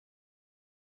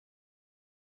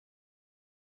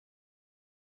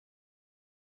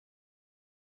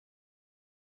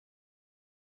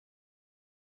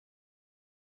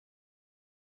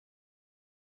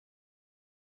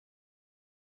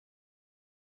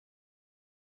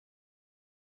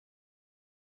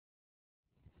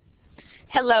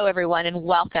Hello everyone and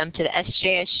welcome to the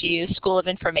SJSU School of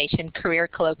Information Career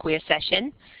Colloquia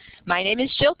session. My name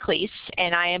is Jill Cleese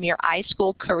and I am your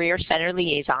iSchool Career Center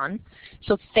Liaison.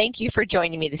 So thank you for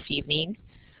joining me this evening.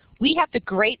 We have the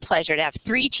great pleasure to have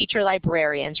 3 teacher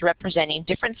librarians representing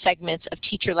different segments of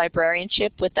teacher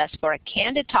librarianship with us for a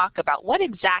candid talk about what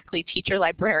exactly teacher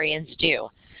librarians do.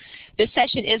 This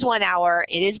session is 1 hour.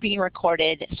 It is being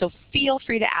recorded, so feel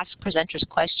free to ask presenters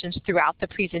questions throughout the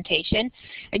presentation,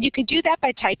 and you can do that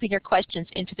by typing your questions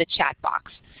into the chat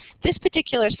box. This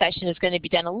particular session is going to be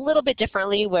done a little bit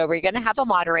differently, where we're going to have a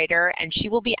moderator, and she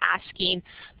will be asking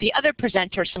the other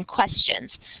presenters some questions.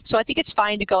 So I think it's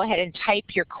fine to go ahead and type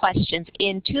your questions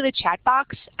into the chat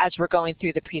box as we're going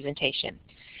through the presentation.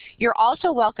 You're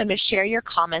also welcome to share your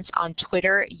comments on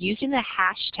Twitter using the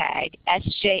hashtag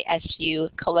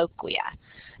SJSUcolloquia.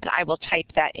 And I will type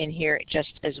that in here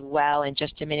just as well in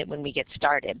just a minute when we get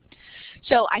started.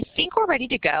 So I think we're ready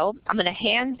to go. I'm going to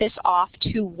hand this off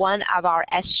to one of our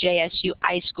SJSU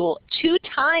iSchool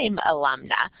 2-time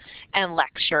alumna and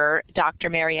lecturer,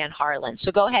 Dr. Ann Harlan.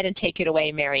 So go ahead and take it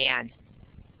away, Ann.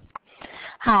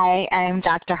 Hi, I'm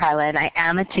Dr. Harlan. I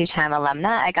am a 2-time alumna.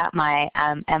 I got my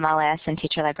MLS and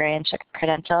teacher librarianship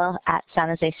credential at San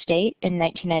José State in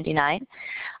 1999.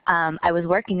 I was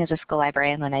working as a school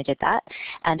librarian when I did that,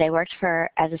 and I worked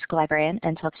as a school librarian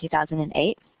until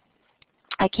 2008.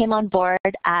 I came on board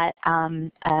at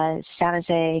San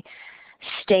José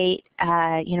State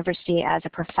University as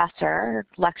a professor,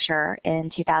 lecturer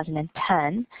in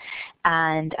 2010,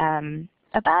 and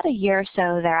about a year or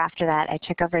so thereafter that, I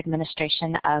took over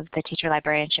administration of the teacher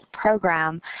librarianship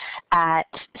program at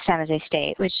San Jose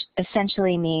State, which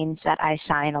essentially means that I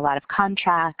sign a lot of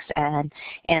contracts and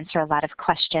answer a lot of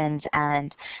questions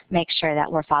and make sure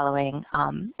that we're following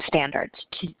standards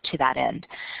to that end.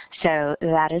 So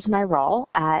that is my role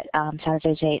at San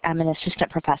Jose State. I'm an assistant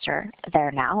professor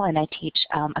there now, and I teach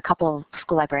a couple of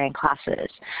school librarian classes.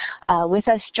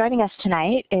 Joining us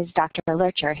tonight is Dr.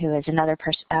 Lurcher, who is another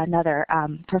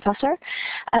professor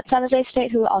at San Jose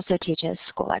State who also teaches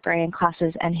school librarian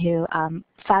classes and who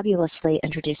fabulously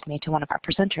introduced me to one of our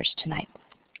presenters tonight.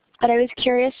 But I was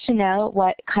curious to know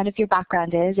what kind of your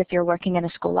background is, if you're working in a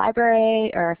school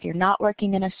library or if you're not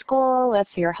working in a school, if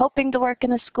you're hoping to work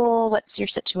in a school, what's your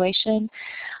situation?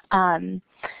 And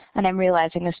I'm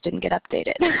realizing this didn't get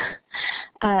updated.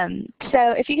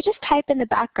 So if you could just type in the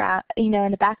background, in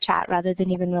the back chat rather than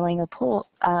even willing a poll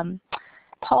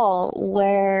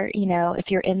where, if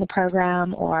you're in the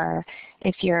program or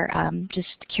if you're just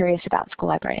curious about school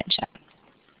librarianship.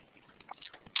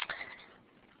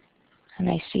 And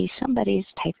I see somebody's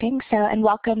typing. And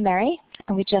welcome, Mary.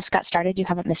 And we just got started. You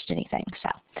haven't missed anything.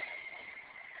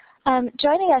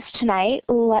 Joining us tonight,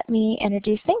 let me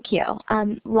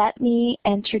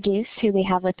introduce who we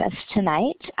have with us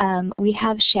tonight. We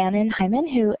have Shannon Hyman,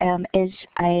 who I'm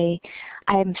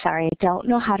sorry, I don't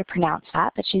know how to pronounce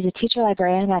that, but she's a teacher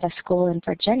librarian at a school in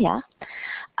Virginia.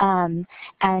 And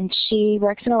she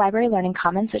works in a library learning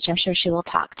commons, which I'm sure she will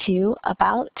talk to you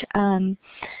about.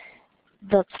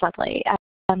 That's lovely.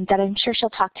 That I'm sure she'll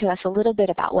talk to us a little bit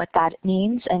about what that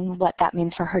means and what that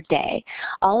means for her day.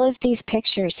 All of these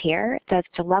pictures here,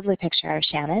 that's a lovely picture of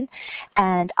Shannon,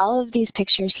 and all of these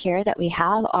pictures here that we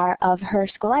have are of her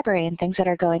school library and things that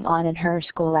are going on in her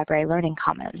school library learning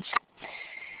commons.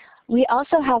 We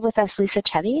also have with us Lisa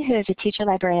Chevy, who is a teacher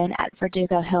librarian at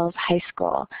Verdugo Hills High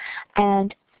School.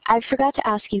 And I forgot to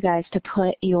ask you guys to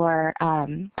put your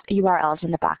URLs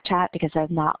in the back chat because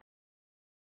I'm not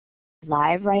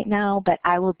live right now, but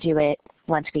I will do it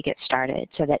once we get started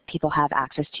so that people have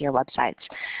access to your websites.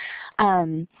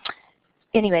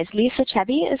 Anyways, Lisa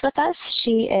Chevy is with us.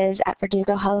 She is at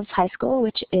Verdugo Hills High School,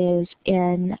 which is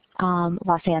in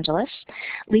Los Angeles.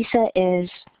 Lisa is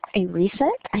a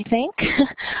recent, I think.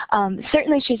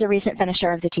 Certainly she's a recent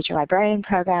finisher of the teacher librarian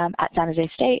program at San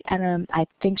Jose State, and I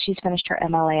think she's finished her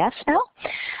MLAS now.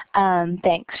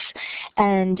 Thanks.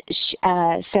 And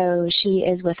so she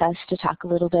is with us to talk a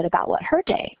little bit about what her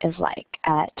day is like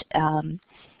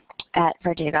at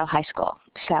Verdugo High School.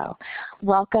 So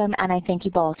welcome, and I thank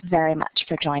you both very much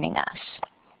for joining us.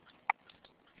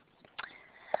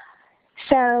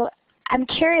 So I'm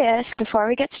curious, before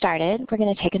we get started, we're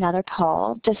going to take another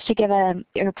poll just to give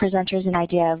your presenters an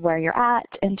idea of where you're at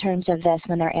in terms of this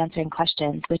when they're answering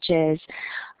questions, which is,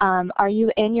 are you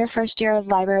in your first year of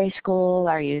library school?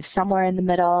 Are you somewhere in the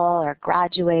middle or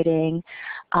graduating?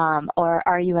 Or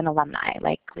are you an alumni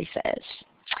like Lisa is?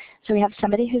 So we have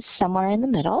somebody who's somewhere in the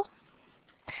middle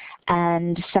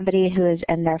and somebody who is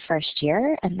in their first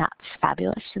year, and that's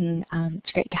fabulous, and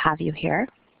it's great to have you here.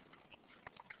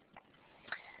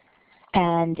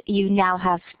 And you now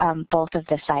have both of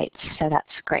the sites, so that's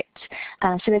great.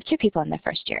 So we have 2 people in the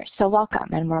first year, so welcome,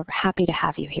 and we're happy to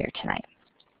have you here tonight.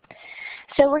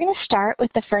 So we're going to start with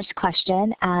the first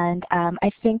question, and I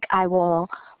think I will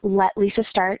let Lisa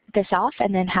start this off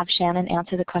and then have Shannon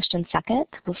answer the question second.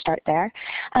 We'll start there.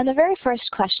 And the very first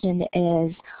question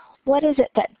is, what is it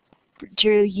that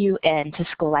drew you into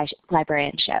school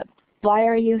librarianship? Why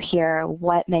are you here?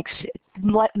 What made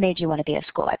you want to be a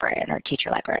school librarian or teacher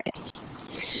librarian?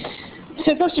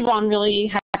 So first of all, I'm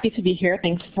really happy to be here.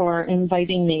 Thanks for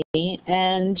inviting me.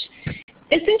 And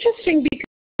it's interesting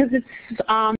because it's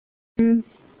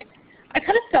I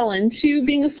kind of fell into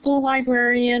being a school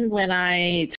librarian when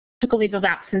I took a leave of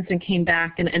absence and came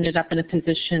back and ended up in a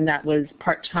position that was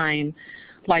part-time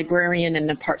librarian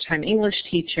and a part-time English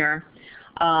teacher.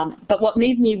 But what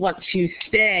made me want to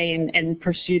stay and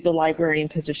pursue the librarian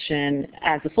position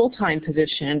as a full-time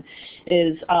position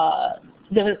is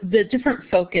the different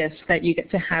focus that you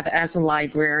get to have as a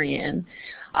librarian.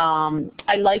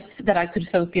 I liked that I could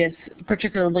focus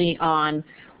particularly on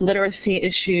literacy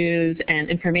issues and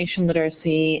information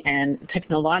literacy and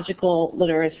technological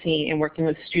literacy and working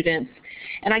with students.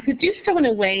 And I could do so in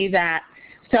a way that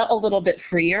felt a little bit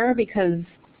freer because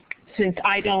since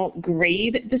I don't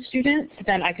grade the students,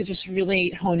 then I could just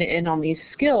really hone in on these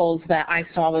skills that I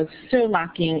saw was so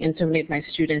lacking in so many of my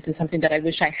students and something that I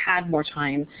wish I had more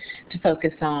time to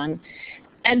focus on.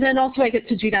 And then also I get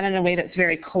to do that in a way that's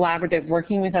very collaborative,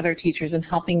 working with other teachers and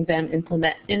helping them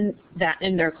implement that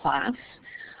in their class.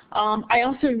 I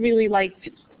also really liked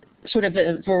sort of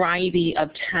a variety of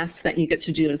tasks that you get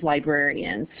to do as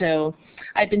librarians. So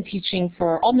I've been teaching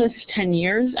for almost 10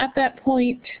 years at that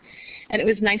point, and it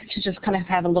was nice to just kind of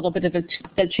have a little bit of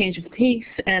a change of pace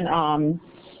and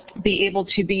be able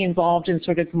to be involved in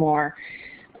sort of more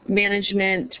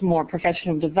management, more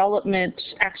professional development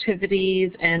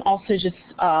activities, and also just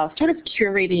sort of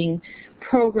curating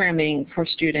programming for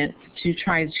students to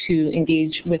try to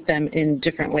engage with them in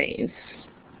different ways.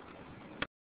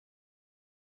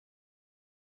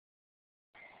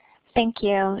 Thank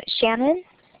you. Shannon?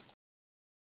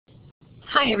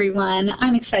 Hi everyone.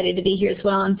 I'm excited to be here as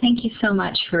well, and thank you so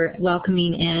much for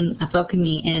welcoming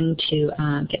me in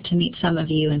to get to meet some of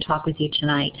you and talk with you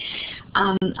tonight.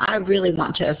 I really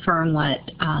want to affirm what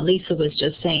Lisa was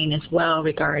just saying as well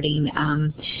regarding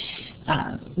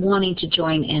wanting to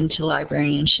join into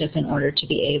librarianship in order to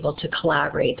be able to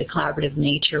collaborate. The collaborative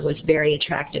nature was very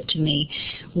attractive to me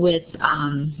with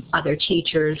other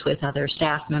teachers, with other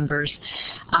staff members.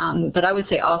 But I would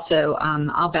say also,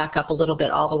 I'll back up a little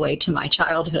bit all the way to my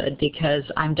childhood because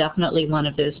I'm definitely one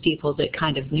of those people that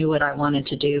kind of knew what I wanted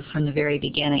to do from the very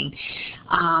beginning.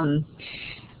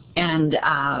 And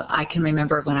I can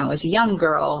remember when I was a young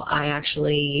girl, I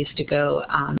actually used to go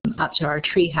up to our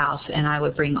tree house and I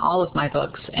would bring all of my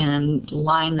books and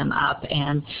line them up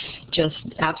and just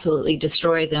absolutely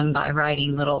destroy them by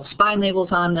writing little spine labels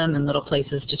on them and little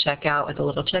places to check out with the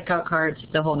little checkout cards,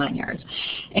 the whole 9 yards.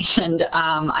 And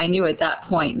I knew at that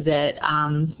point that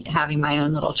having my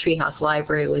own little treehouse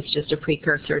library was just a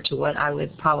precursor to what I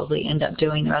would probably end up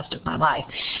doing the rest of my life.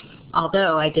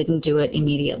 Although I didn't do it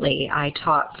immediately. I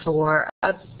taught for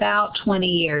about 20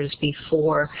 years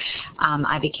before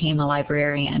I became a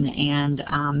librarian,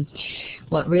 and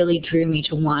what really drew me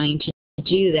to wanting to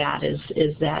do that is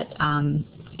that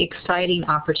exciting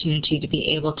opportunity to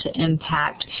be able to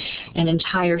impact an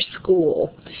entire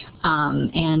school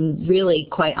and really,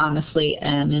 quite honestly,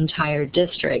 an entire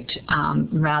district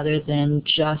rather than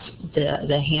just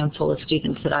the handful of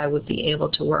students that I would be able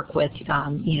to work with,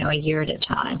 you know, a year at a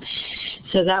time.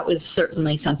 So that was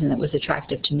certainly something that was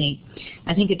attractive to me.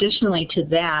 I think additionally to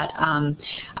that,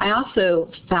 I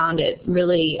also found it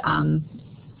really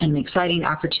an exciting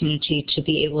opportunity to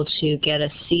be able to get a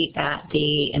seat at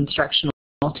the instructional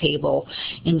table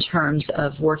in terms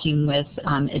of working with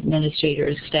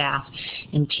administrators, staff,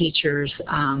 and teachers,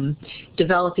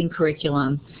 developing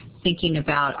curriculum, thinking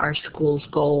about our school's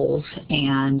goals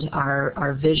and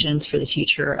our visions for the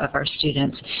future of our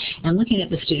students, and looking at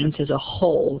the students as a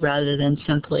whole rather than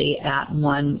simply at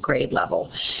one grade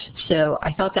level. So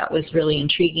I thought that was really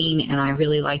intriguing, and I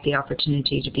really liked the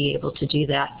opportunity to be able to do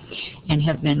that and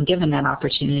have been given that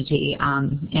opportunity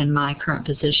in my current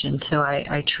position. So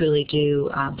I truly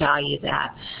do value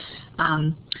that.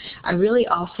 I really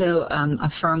also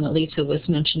affirm what Lisa was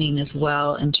mentioning as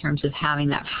well in terms of having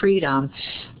that freedom.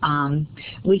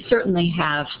 We certainly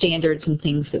have standards and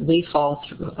things that we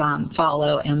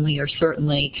follow, and we are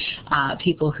certainly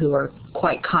people who are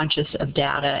quite conscious of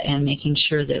data and making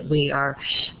sure that we are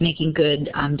making good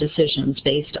decisions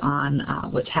based on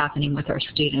what's happening with our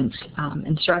students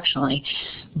instructionally.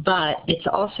 But it's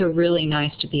also really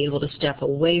nice to be able to step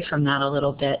away from that a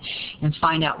little bit and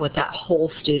find out what that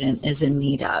whole student is in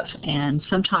need of. And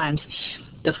sometimes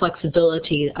the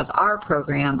flexibility of our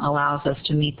program allows us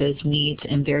to meet those needs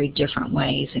in very different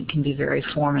ways and can be very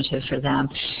formative for them.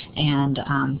 And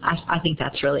I think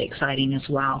that's really exciting as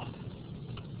well.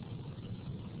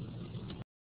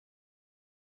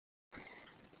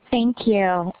 Thank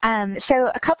you.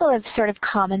 So a couple of sort of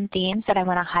common themes that I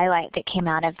want to highlight that came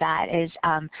out of that is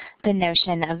the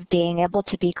notion of being able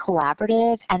to be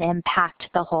collaborative and impact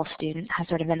the whole student, has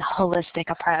sort of a holistic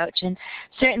approach. And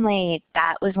certainly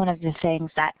that was one of the things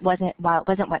that while it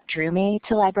wasn't what drew me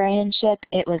to librarianship,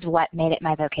 it was what made it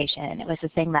my vocation. It was the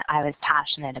thing that I was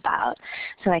passionate about.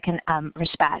 So I can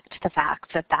respect the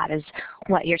fact that that is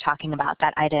what you're talking about,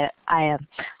 that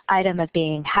item of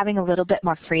having a little bit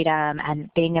more freedom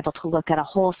and being able to look at a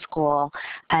whole school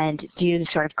and do the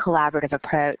sort of collaborative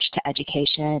approach to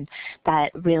education that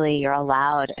really you're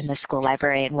allowed in the school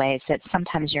library in ways that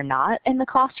sometimes you're not in the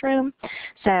classroom.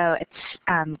 So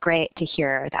it's great to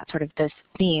hear that sort of those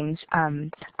themes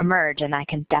emerge, and I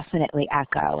can definitely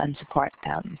echo and support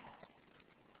them.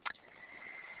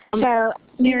 So,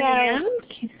 Marianne?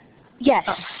 Yes.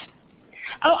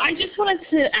 Oh, I just wanted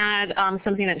to add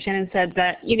something that Shannon said,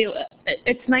 that,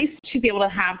 it's nice to be able to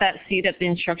have that seat at the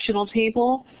instructional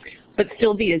table, but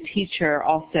still be a teacher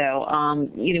also.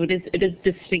 It is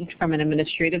distinct from an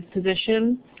administrative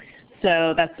position.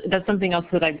 So that's something else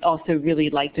that I've also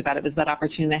really liked about it, was that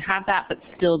opportunity to have that, but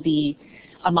still be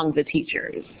among the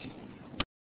teachers.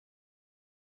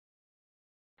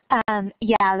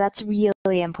 Yeah, that's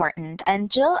really important. And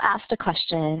Jill asked a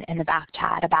question in the back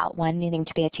chat about when needing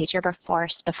to be a teacher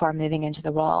before moving into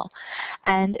the role.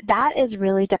 And that is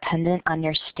really dependent on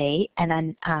your state. And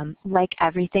then like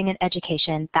everything in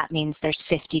education, that means there's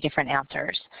 50 different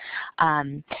answers.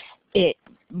 It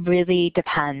really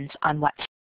depends on what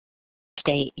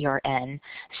state you're in.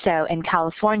 So in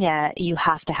California, you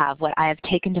have to have what I have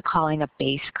taken to calling a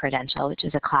base credential, which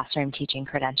is a classroom teaching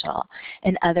credential.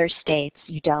 In other states,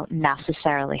 you don't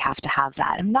necessarily have to have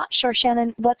that. I'm not sure,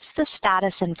 Shannon, what's the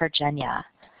status in Virginia?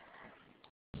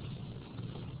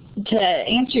 To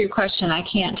answer your question, I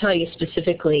can't tell you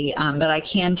specifically, but I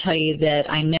can tell you that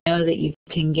I know that you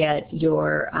can get you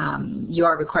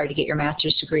are required to get your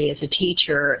master's degree as a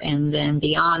teacher, and then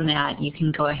beyond that, you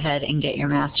can go ahead and get your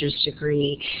master's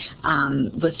degree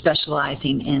with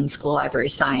specializing in school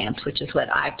library science, which is what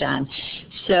I've done.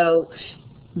 So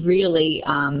really,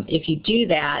 if you do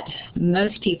that,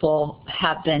 most people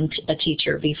have been a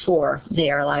teacher before they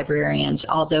are librarians,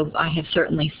 although I have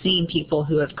certainly seen people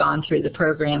who have gone through the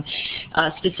program,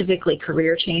 specifically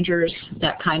career changers,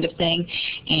 that kind of thing,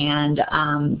 and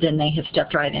then they have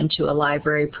stepped right into a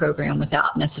library program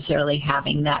without necessarily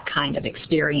having that kind of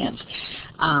experience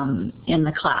in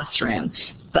the classroom.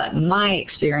 But my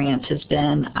experience has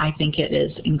been, I think it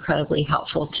is incredibly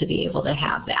helpful to be able to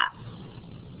have that.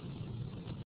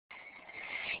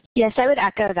 Yes, I would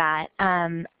echo that.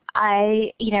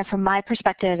 From my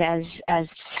perspective as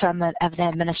some of the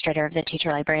administrator of the teacher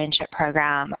librarianship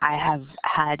program, I have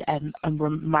had a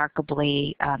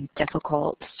remarkably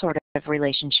difficult sort of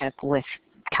relationship with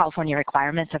California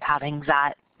requirements of having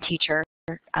that teacher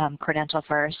credential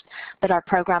first. But our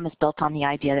program is built on the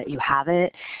idea that you have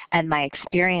it, and my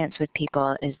experience with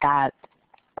people is that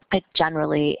it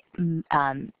generally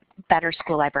better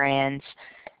school librarians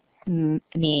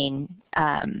mean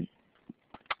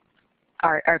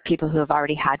are people who have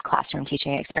already had classroom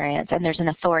teaching experience. And there's an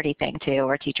authority thing too,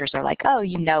 where teachers are like, oh,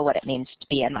 you know what it means to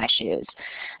be in my shoes.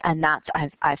 And that's,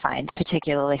 I find,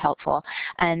 particularly helpful.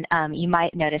 And you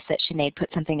might notice that Sinead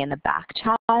put something in the back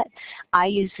chat. I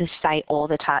use this site all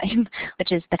the time,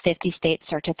 which is the 50 state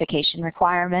certification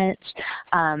requirements.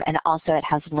 And also it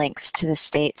has links to the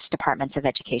state's departments of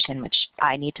education, which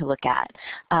I need to look at.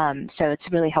 So it's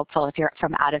really helpful if you're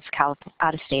from out of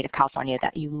state of California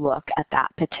that you look at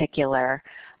that particular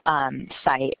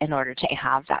site in order to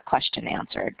have that question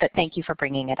answered. But thank you for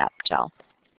bringing it up, Jill.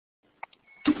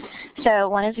 So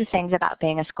one of the things about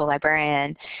being a school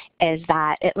librarian is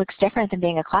that it looks different than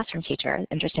being a classroom teacher.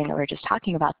 Interesting that we were just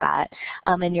talking about that.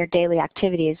 And your daily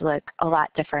activities look a lot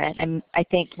different. And I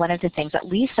think one of the things that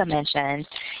Lisa mentioned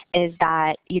is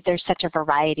that there's such a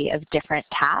variety of different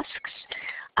tasks.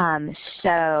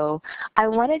 So I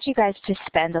wanted you guys to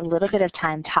spend a little bit of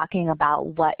time talking about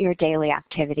what your daily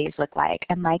activities look like.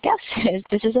 And my guess is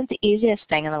this isn't the easiest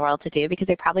thing in the world to do because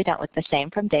they probably don't look the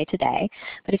same from day to day.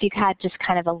 But if you had just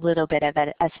kind of a little bit of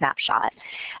a snapshot.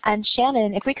 And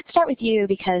Shannon, if we could start with you,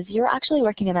 because you're actually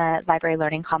working in a library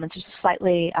learning commons, which is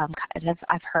slightly, kind of,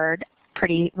 I've heard,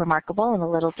 pretty remarkable and a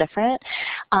little different.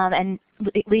 And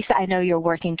Lisa, I know you're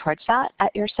working towards that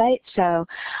at your site. So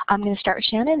I'm going to start with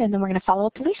Shannon, and then we're going to follow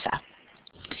up with Lisa.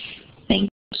 Thank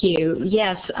you.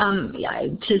 Yes,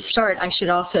 to start, I should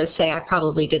also say I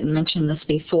probably didn't mention this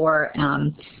before.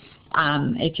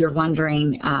 If you're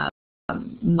wondering,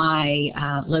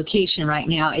 my location right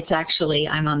now, it's actually,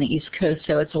 I'm on the East Coast,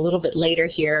 so it's a little bit later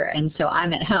here, and so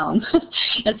I'm at home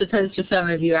as opposed to some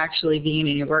of you actually being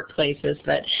in your workplaces.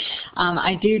 But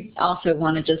I do also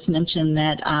want to just mention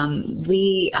that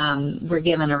we were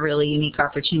given a really unique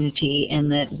opportunity in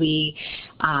that we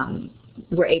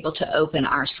were able to open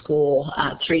our school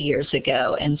 3 years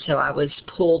ago, and so I was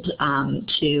pulled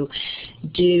to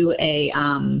do a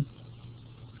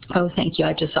oh, thank you.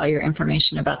 I just saw your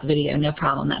information about the video. No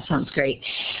problem. That sounds great.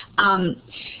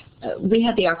 We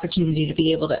had the opportunity to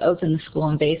be able to open the school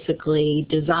and basically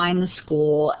design the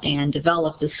school and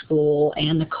develop the school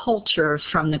and the culture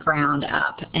from the ground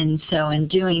up. And so in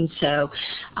doing so,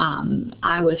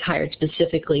 I was hired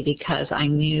specifically because I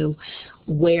knew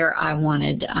where I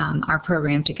wanted our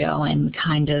program to go and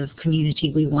kind of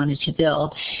community we wanted to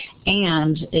build.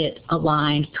 And it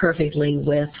aligned perfectly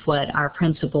with what our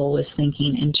principal was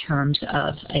thinking in terms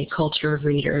of a culture of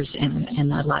readers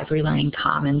and the library learning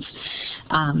commons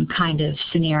kind of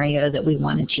scenario that we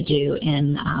wanted to do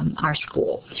in our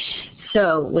school.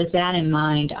 So with that in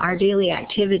mind, our daily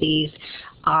activities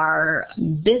are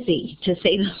busy, to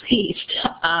say the least.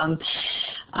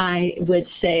 I would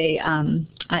say,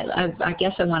 I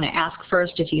guess I want to ask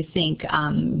first if you think,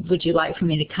 would you like for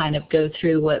me to kind of go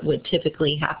through what would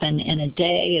typically happen in a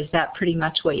day? Is that pretty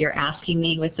much what you're asking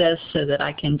me with this so that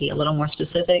I can be a little more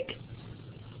specific?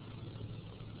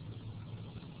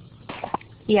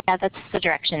 Yeah, that's the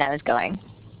direction I was going.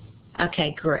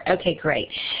 Okay, great. Okay, great.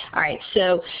 All right.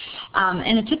 So,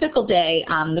 in a typical day,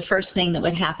 the first thing that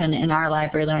would happen in our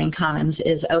Library Learning Commons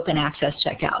is open access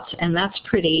checkouts, and that's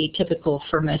pretty typical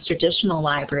for most traditional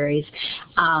libraries.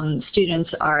 Students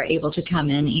are able to come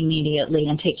in immediately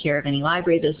and take care of any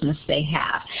library business they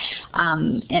have.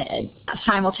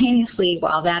 Simultaneously,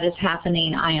 while that is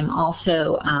happening, I am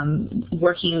also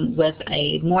working with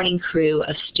a morning crew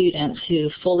of students who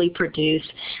fully produce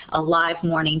a live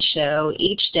morning show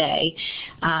each day,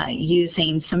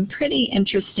 using some pretty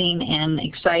interesting and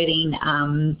exciting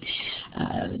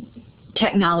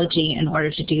technology in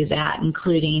order to do that,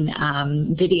 including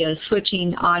video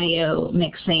switching, audio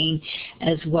mixing,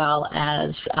 as well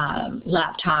as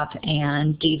laptop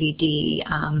and DVD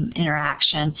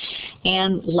interaction,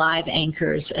 and live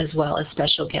anchors as well as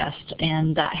special guests.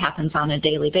 And that happens on a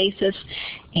daily basis.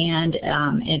 And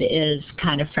it is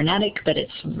kind of frenetic, but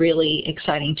it's really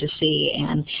exciting to see.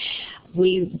 And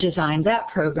we designed that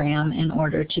program in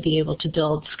order to be able to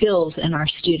build skills in our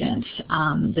students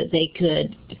that they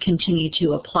could continue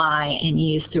to apply and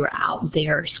use throughout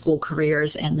their school careers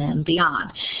and then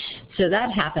beyond. So that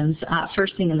happens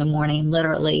first thing in the morning,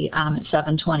 literally at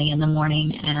 7:20 in the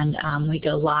morning, and we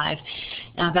go live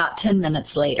about 10 minutes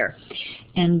later.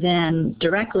 And then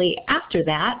directly after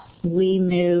that, we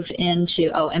move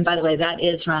into, oh, and by the way, that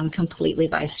is run completely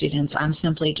by students. I'm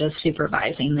simply just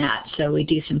supervising that. So we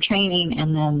do some training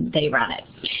and then they run it.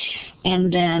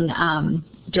 And then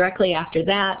directly after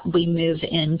that, we move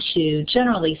into,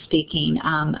 generally speaking,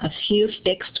 a few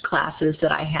fixed classes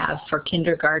that I have for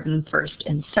kindergarten, first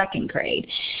and second grade.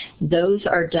 Those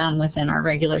are done within our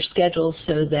regular schedule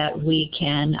so that we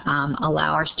can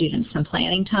allow our students some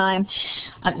planning time,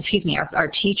 our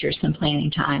teachers some planning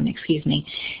time,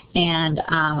 and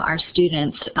our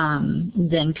students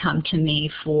then come to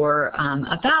me for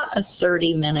about a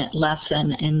 30-minute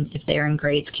lesson, and if they're in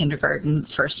grades kindergarten,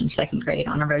 first and second grade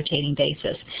on a rotating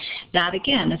basis. That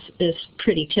again is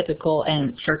pretty typical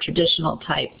and for traditional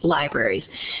type libraries.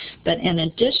 But in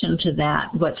addition to that,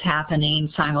 what's happening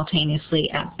simultaneously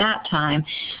at that time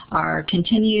are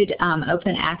continued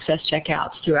open access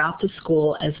checkouts throughout the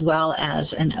school, as well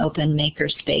as an open maker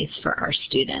space for our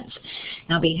students.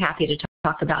 And I'll be happy to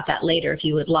talk about that later if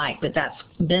you would like, but that's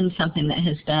been something that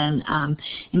has been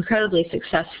incredibly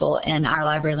successful in our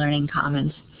Library Learning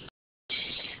Commons.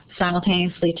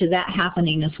 Simultaneously to that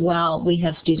happening as well, we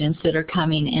have students that are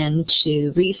coming in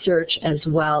to research as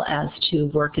well as to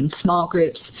work in small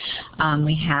groups.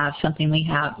 We have something we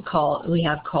have called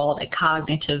a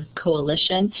cognitive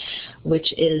coalition,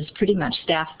 which is pretty much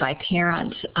staffed by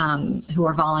parents who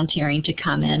are volunteering to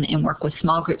come in and work with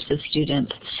small groups of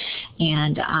students,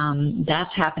 and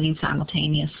that's happening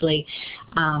simultaneously.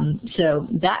 So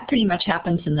that pretty much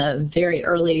happens in the very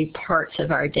early parts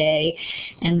of our day,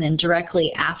 and then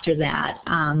directly after that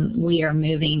we are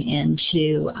moving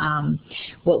into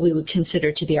what we would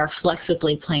consider to be our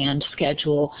flexibly planned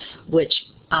schedule, which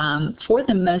for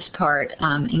the most part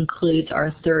includes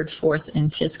our 3rd, 4th,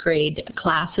 and 5th grade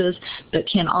classes, but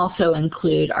can also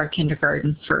include our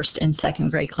kindergarten, 1st, and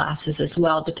 2nd grade classes as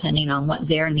well, depending on what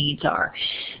their needs are.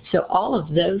 So all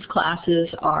of those classes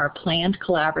are planned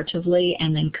collaboratively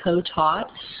and then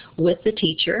co-taught with the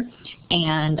teacher,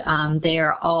 and they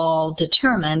are all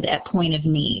determined at point of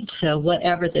need. So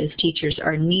whatever those teachers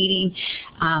are needing,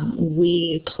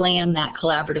 we plan that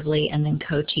collaboratively and then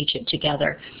co-teach it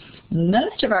together.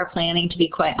 Most of our planning, to be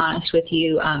quite honest with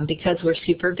you, because we're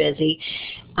super busy,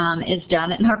 is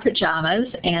done in our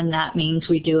pajamas, and that means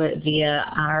we do it via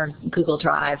our Google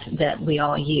Drive that we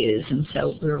all use, and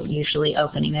so we're usually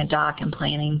opening a doc and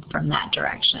planning from that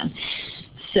direction.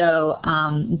 So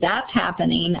that's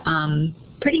happening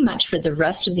pretty much for the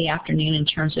rest of the afternoon in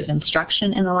terms of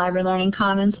instruction in the Library Learning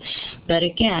Commons. But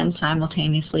again,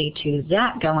 simultaneously to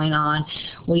that going on,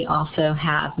 we also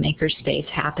have Makerspace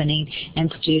happening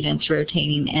and students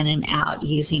rotating in and out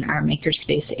using our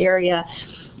Makerspace area,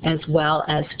 as well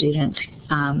as students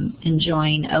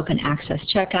enjoying open access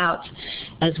checkouts,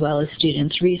 as well as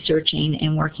students researching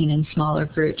and working in smaller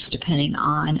groups depending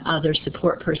on other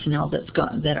support personnel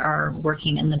that are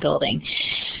working in the building.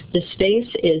 The space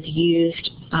is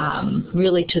used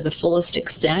really to the fullest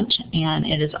extent, and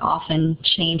it is often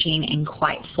changing and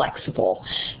quite flexible.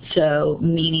 So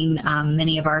meaning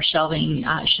many of our shelving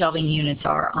units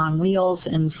are on wheels,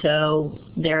 and so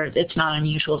it's not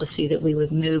unusual to see that we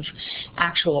would move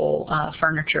actual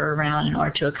furniture around in order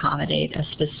to accommodate a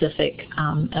specific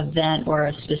event or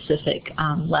a specific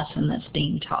lesson that's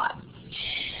being taught.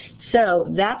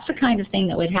 So that's the kind of thing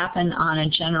that would happen on a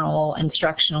general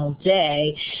instructional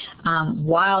day.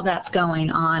 While that's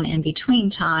going on in between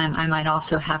time, I might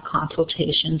also have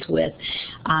consultations with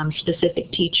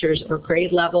specific teachers or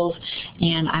grade levels,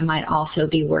 and I might also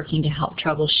be working to help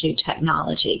troubleshoot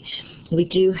technology. We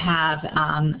do have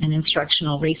an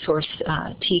instructional resource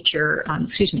teacher,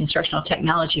 instructional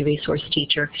technology resource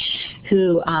teacher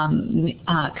who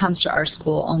comes to our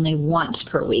school only once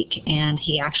per week, and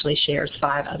he actually shares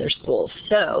 5 other schools.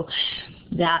 So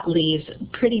that leaves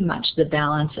pretty much the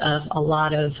balance of a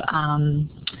lot of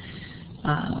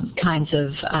kinds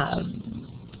of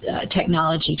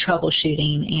technology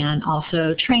troubleshooting and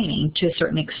also training to a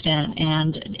certain extent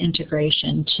and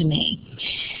integration to me.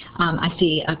 I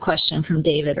see a question from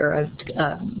David, or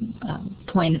a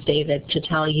point of David, to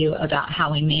tell you about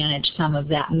how we manage some of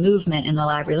that movement in the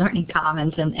Library Learning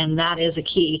Commons, and that is a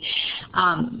key.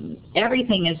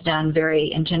 Everything is done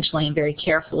very intentionally and very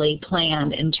carefully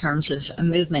planned in terms of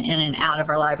movement in and out of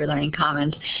our Library Learning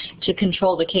Commons to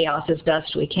control the chaos as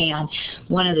best we can.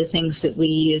 One of the things that we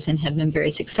use and have been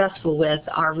very successful with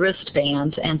are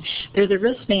wristbands, and they're the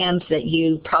wristbands that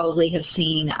you probably have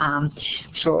seen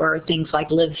for things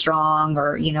like Live Strong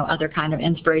or other kind of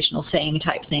inspirational saying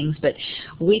type things, but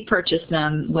we purchased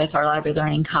them with our Library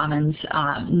Learning Commons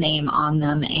name on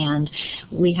them, and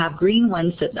we have green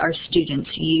ones that our students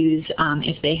use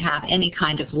if they have any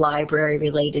kind of library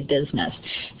related business.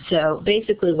 So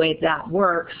basically the way that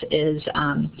works is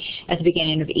at the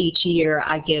beginning of each year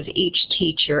I give each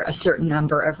teacher a certain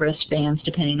number of wristbands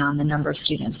depending on the number of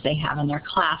students they have in their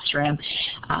classroom.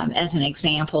 As an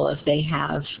example, if they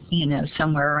have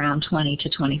somewhere around 20 to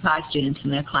 25 students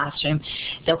in their classroom,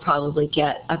 they'll probably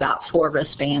get about 4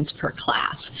 wristbands per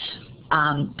class.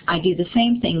 I do the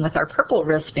same thing with our purple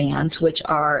wristbands, which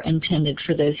are intended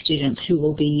for those students who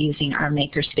will be using our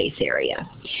Makerspace area.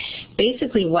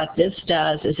 Basically what this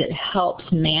does is it helps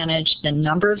manage the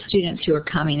number of students who are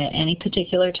coming at any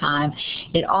particular time.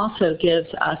 It also gives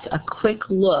us a quick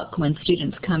look when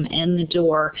students come in the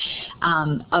door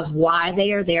of why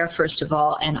they are there, first of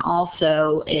all, and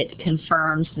also it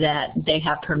confirms that they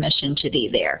have permission to be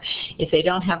there. If they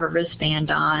don't have a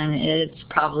wristband on, it's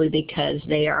probably because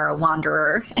they are a wanderer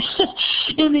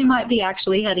and they might be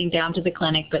actually heading down to the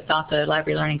clinic but thought the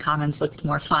Library Learning Commons looked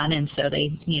more fun, and so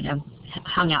they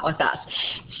hung out with us.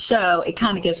 So it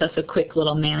kind of gives us a quick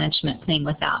little management thing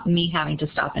without me having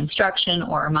to stop instruction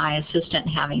or my assistant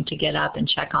having to get up and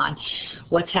check on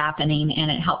what's happening, and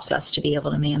it helps us to be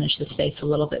able to manage the space a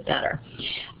little bit better.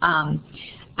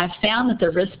 I've found that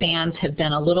the wristbands have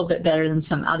been a little bit better than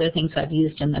some other things I've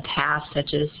used in the past,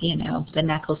 such as, you know, the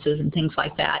necklaces and things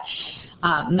like that.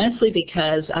 Mostly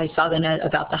because I saw the note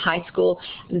about the high school.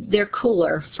 They're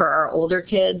cooler for our older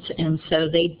kids, and so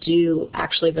they do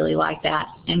actually really like that.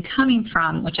 And coming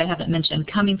from, which I haven't mentioned,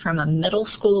 coming from a middle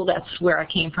school, that's where I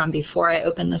came from before I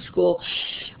opened the school,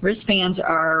 wristbands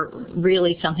are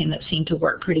really something that seemed to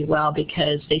work pretty well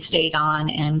because they stayed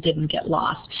on and didn't get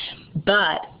lost.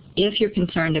 But if you're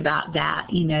concerned about that,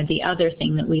 you know, the other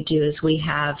thing that we do is we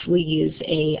use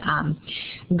a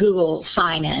Google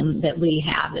sign-in that we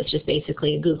have that's just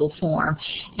basically a Google form,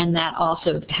 and that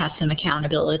also has some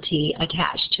accountability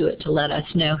attached to it to let us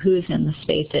know who's in the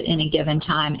space at any given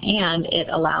time, and it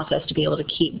allows us to be able to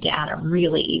keep data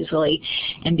really easily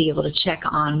and be able to check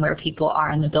on where people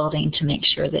are in the building to make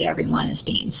sure that everyone is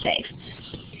being safe.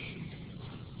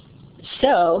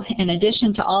 So, in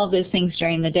addition to all of those things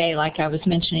during the day, like I was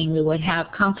mentioning, we would have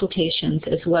consultations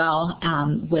as well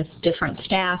with different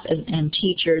staff and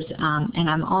teachers, and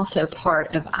I'm also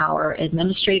part of our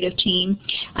administrative team.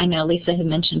 I know Lisa had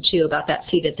mentioned too about that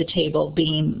seat at the table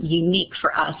being unique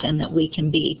for us, and that we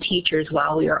can be teachers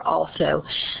while we are also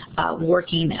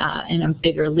working in a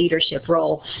bigger leadership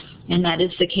role, and that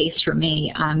is the case for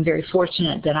me. I'm very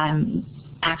fortunate that I'm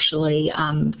actually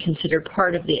considered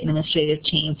part of the administrative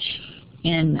team,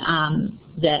 in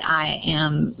that I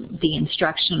am the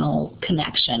instructional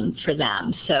connection for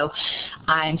them. So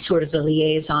I'm sort of the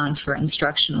liaison for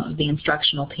the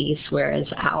instructional piece, whereas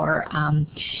our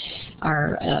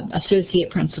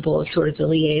associate principal is sort of the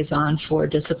liaison for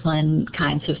discipline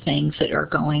kinds of things that are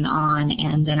going on,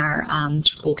 and then our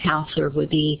school counselor would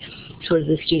be sort of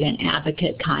the student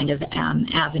advocate kind of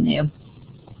avenue.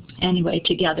 Anyway,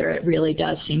 together it really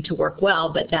does seem to work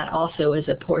well, but that also is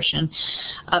a portion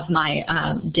of my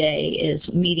day, is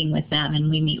meeting with them,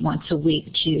 and we meet once a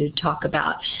week to talk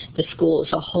about the school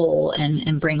as a whole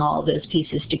and bring all those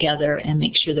pieces together and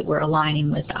make sure that we're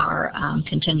aligning with our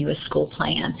continuous school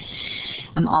plan.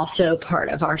 I'm also part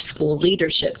of our school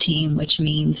leadership team, which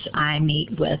means I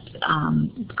meet with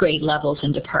grade levels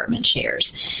and department chairs.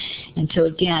 And so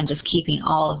again, just keeping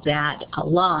all of that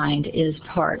aligned is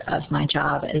part of my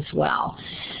job as well.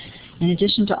 In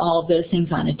addition to all of those things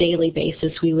on a daily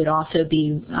basis, we would also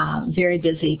be very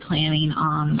busy planning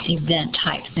on event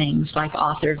type things like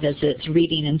author visits,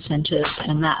 reading incentives,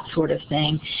 and that sort of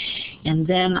thing. And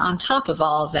then on top of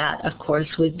all of that, of course,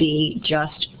 would be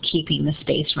just keeping the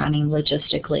space running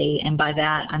logistically. And by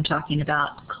that, I'm talking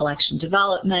about collection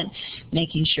development,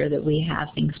 making sure that we have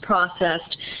things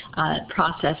processed,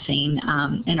 processing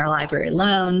interlibrary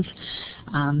loans,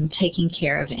 taking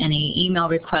care of any email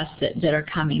requests that are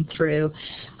coming through,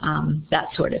 that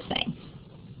sort of thing.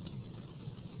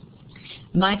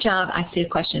 My job, I see the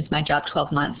question, is my job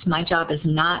 12 months? My job is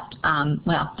not,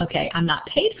 well, okay, I'm not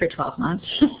paid for 12 months.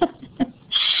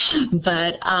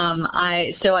 But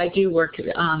I do work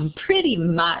pretty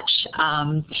much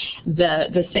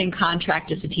the same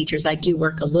contract as the teachers. I do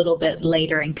work a little bit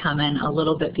later and come in a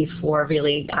little bit before,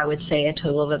 really, I would say a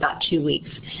total of about 2 weeks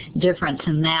difference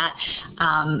in that.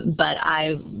 But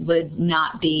I would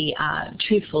not be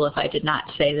truthful if I did not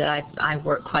say that I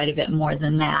work quite a bit more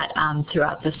than that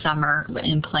throughout the summer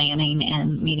in planning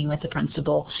and meeting with the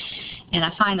principal. And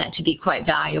I find that to be quite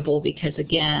valuable because,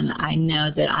 again, I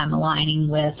know that I'm aligning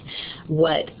with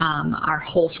what our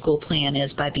whole school plan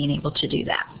is by being able to do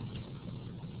that.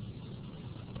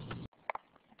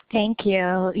 Thank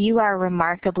you. You are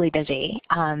remarkably busy.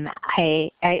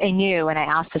 I knew when I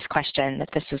asked this question that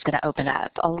this was going to open up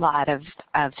a lot of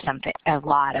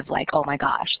like, oh my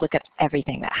gosh, look at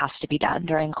everything that has to be done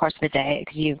during the course of the day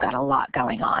because you've got a lot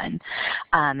going on.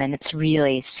 And it's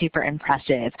really super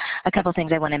impressive. A couple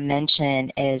things I want to mention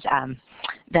is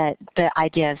that the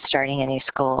idea of starting a new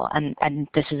school, and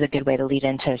this is a good way to lead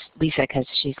into Lisa because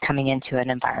she's coming into an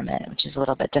environment which is a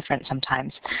little bit different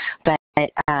sometimes. But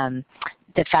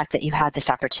the fact that you had this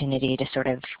opportunity to sort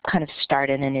of kind of start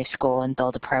in a new school and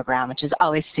build a program, which is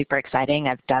always super exciting.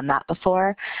 I've done that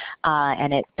before,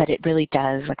 but it really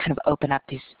does kind of open up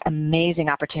these amazing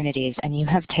opportunities, and you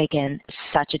have taken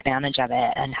such advantage of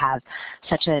it and have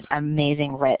such an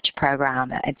amazing, rich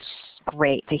program. It's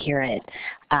great to hear it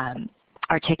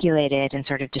articulated and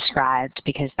sort of described,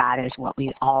 because that is what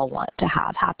we all want to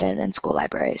have happen in school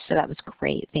libraries. So that was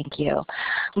great. Thank you.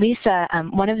 Lisa,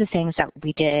 one of the things that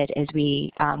we did is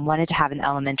we wanted to have an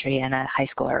elementary and a high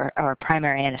school, or a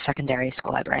primary and a secondary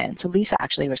school librarian. So Lisa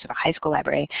actually was sort of a high school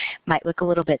library. Might look a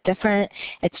little bit different.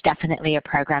 It's definitely a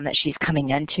program that she's coming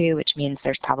into, which means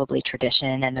there's probably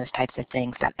tradition and those types of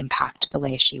things that impact the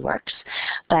way she works.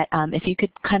 But if you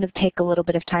could kind of take a little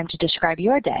bit of time to describe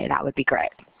your day, that would be great.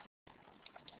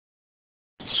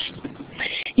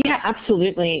 Yeah,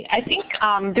 absolutely. I think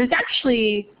there's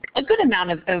actually a good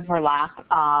amount of overlap,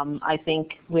 I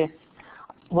think, with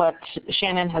what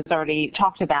Shannon has already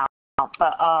talked about.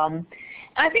 But I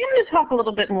think I'm going to talk a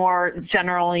little bit more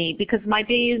generally, because my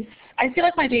days, I feel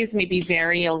like my days maybe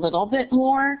vary a little bit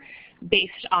more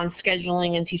based on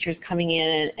scheduling and teachers coming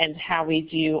in and how we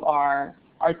do our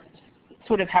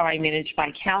sort of how I manage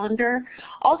my calendar.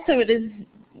 Also, it is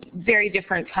very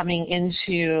different coming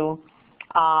into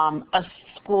a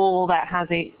school that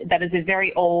is a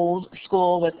very old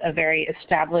school with a very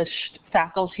established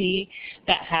faculty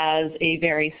that has a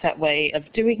very set way of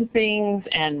doing things,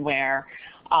 and where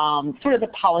sort of the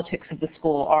politics of the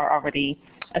school are already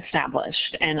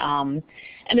established. And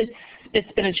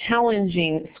it's been a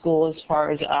challenging school as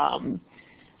far as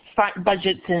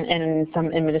budgets and some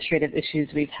administrative issues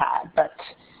we've had. But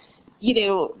you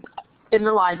know, in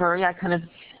the library, I kind of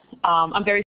I'm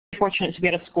very fortunate to be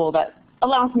at a school that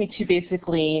allows me to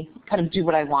basically kind of do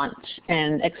what I want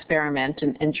and experiment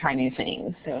and try new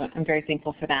things. So I'm very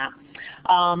thankful for that.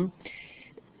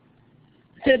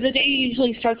 So the day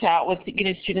usually starts out with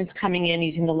students coming in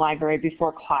using the library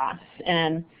before class,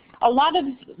 and a lot of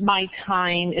my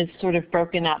time is sort of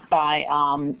broken up by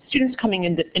students coming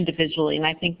in individually, and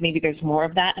I think maybe there's more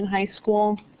of that in high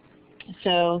school.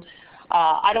 So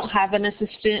I don't have an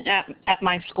assistant at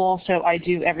my school, so I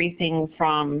do everything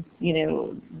from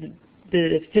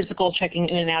the physical checking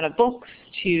in and out of books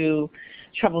to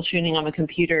troubleshooting on the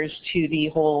computers to the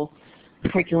whole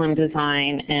curriculum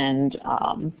design and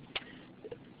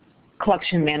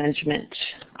collection management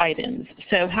items.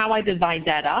 So how I divide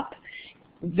that up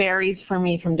varies for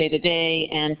me from day to day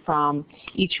and from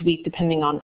each week depending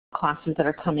on classes that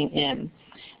are coming in.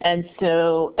 And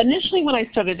so initially when I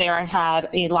started there, I had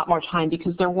a lot more time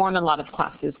because there weren't a lot of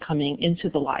classes coming into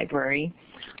the library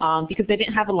because they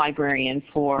didn't have a librarian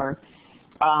for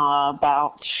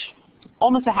about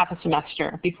almost a half a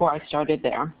semester before I started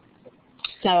there.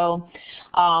 So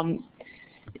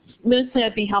mostly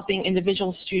I'd be helping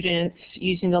individual students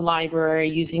using the library,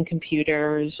 using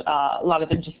computers, a lot of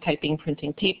them just typing,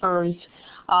 printing papers.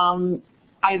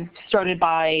 I started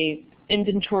by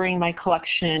inventorying my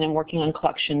collection and working on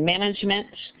collection management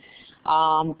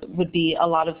would be a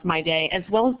lot of my day, as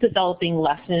well as developing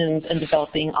lessons and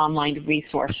developing online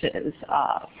resources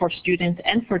for students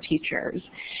and for teachers,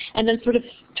 and then sort of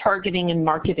targeting and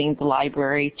marketing the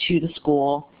library to the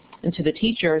school and to the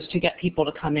teachers to get people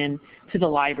to come in to the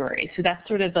library. So that's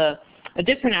sort of a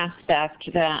different aspect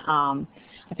that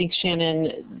I think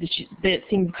Shannon, that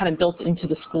seemed kind of built into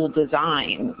the school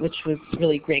design, which was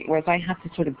really great, whereas I had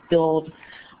to sort of build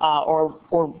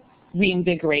or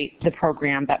reinvigorate the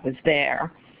program that was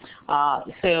there.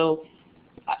 So,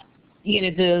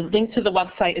 the link to the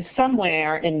website is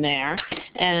somewhere in there,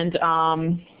 and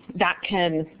that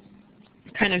can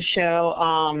kind of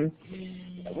show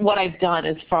what I've done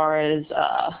as far as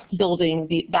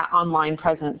building that online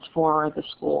presence for the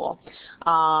school.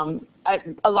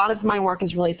 A lot of my work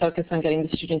is really focused on getting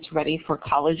the students ready for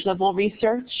college level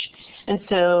research, and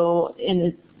so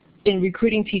in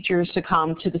recruiting teachers to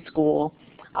come to the school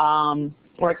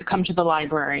or to come to the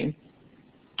library,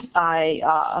 I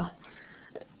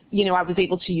was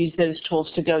able to use those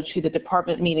tools to go to the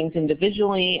department meetings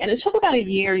individually, and it took about a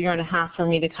year and a half for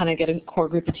me to kind of get a core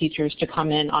group of teachers to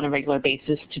come in on a regular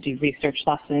basis to do research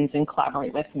lessons and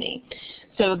collaborate with me.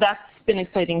 So that's been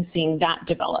exciting seeing that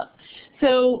develop.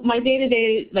 So my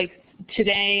day-to-day, like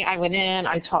today I went in,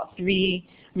 I taught 3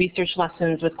 research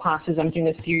lessons with classes. I'm doing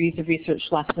a series of research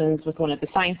lessons with one of the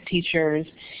science teachers,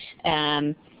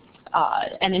 and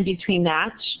in between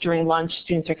that, during lunch,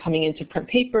 students are coming in to print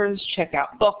papers, check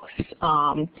out books.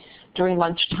 During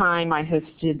lunchtime, I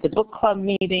hosted the book club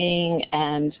meeting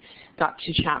and got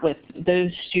to chat with those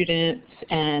students,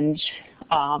 and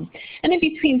in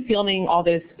between fielding all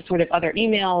those sort of other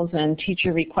emails and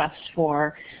teacher requests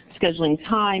for scheduling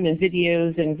time and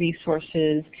videos and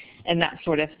resources and that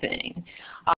sort of thing.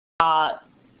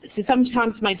 So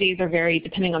sometimes my days are very,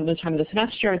 depending on the time of the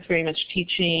semester, it's very much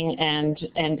teaching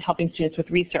and helping students with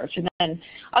research. And then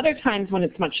other times when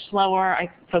it's much slower,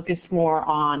 I focus more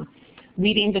on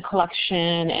reading the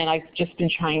collection, and I've just been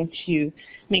trying to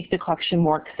make the collection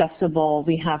more accessible.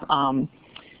 We have books.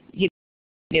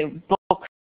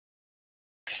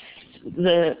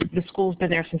 The school's been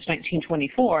there since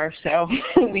 1924, so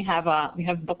we have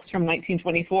books from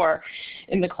 1924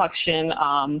 in the collection.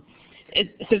 So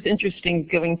it's interesting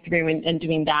going through and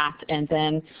doing that, and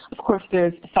then of course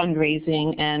there's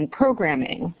fundraising and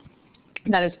programming.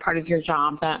 That is part of your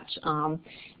job that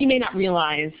you may not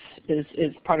realize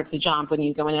is part of the job when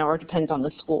you go in, or it depends on the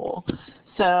school.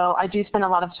 So I do spend a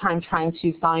lot of time trying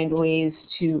to find ways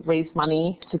to raise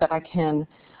money so that I can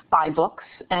buy books,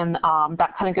 and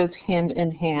that kind of goes hand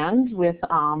in hand with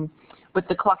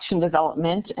the collection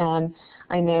development. And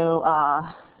I know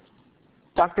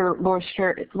Dr.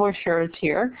 Lorscher is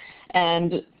here,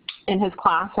 and in his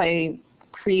class I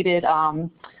created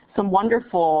some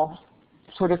wonderful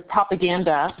sort of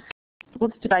propaganda.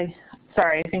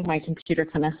 Sorry, I think my computer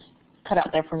kind of cut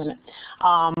out there for a minute.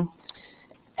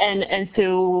 And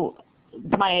so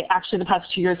actually the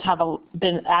past 2 years have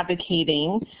been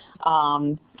advocating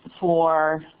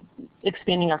for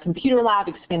expanding our computer lab,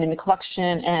 expanding the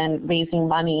collection, and raising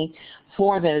money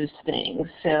for those things.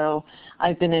 So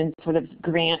I've been in sort of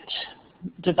grant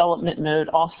development mode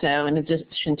also, in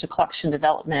addition to collection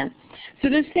development. So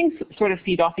those things sort of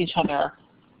feed off each other.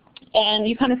 And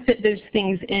you kind of fit those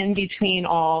things in between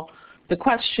all the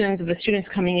questions of the students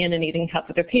coming in and needing help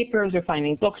with their papers, or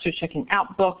finding books, or checking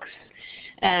out books.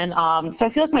 And so I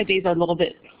feel like my days are a little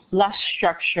bit less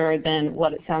structured than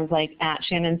what it sounds like at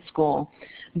Shannon's school.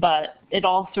 But it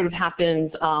all sort of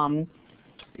happens, as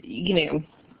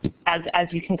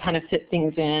you can kind of fit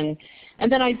things in. And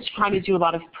then I try to do a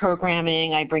lot of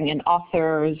programming. I bring in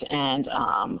authors, and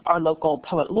our local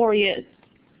poet laureate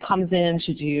comes in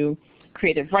to do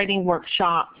creative writing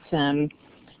workshops and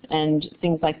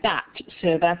things like that.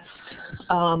 So that's,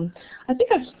 I think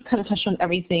I've kind of touched on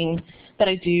everything that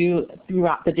I do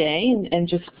throughout the day, and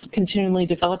just continually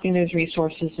developing those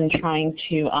resources and trying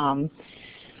to,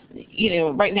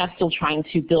 right now still trying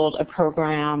to build a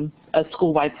program, a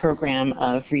school-wide program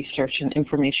of research and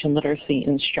information literacy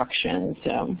instruction.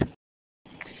 So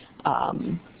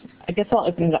I guess I'll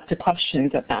open it up to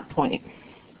questions at that point.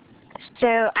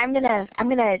 So I'm gonna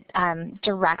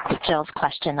direct Jill's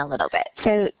question a little bit.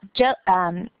 So Jill,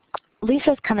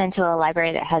 Lisa's come into a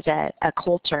library that has a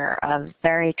culture of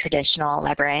very traditional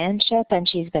librarianship, and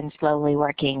she's been slowly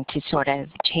working to sort of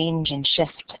change and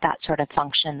shift that sort of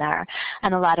function there.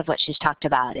 And a lot of what she's talked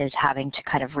about is having to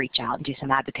kind of reach out and do some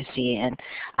advocacy and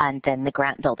then the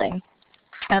grant building.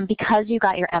 Because you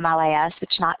got your MLIS,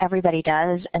 which not everybody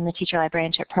does, in the teacher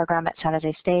librarianship program at San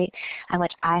José State, and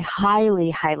which I highly,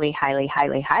 highly, highly,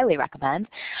 highly, highly recommend.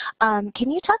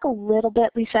 Can you talk a little bit,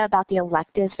 Lisa, about the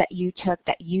electives that you took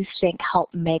that you think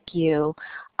helped make you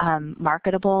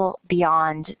marketable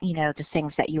beyond, the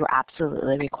things that you were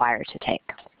absolutely required to take?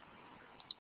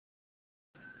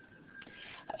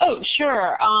 Oh,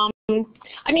 sure. I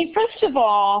mean, first of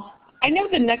all, I know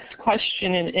the next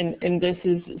question in this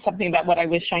is something about what I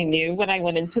wish I knew when I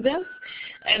went into this.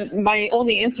 And my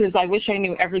only answer is I wish I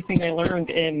knew everything I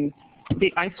learned in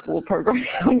the iSchool program.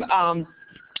 I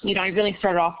really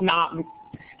started off not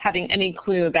having any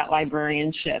clue about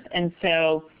librarianship. And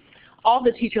so all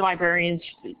the teacher librarian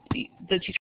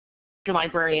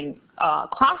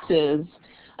classes,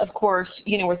 of course,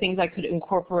 were things I could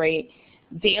incorporate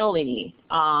daily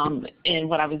in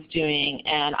what I was doing.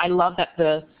 And I love that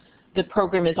the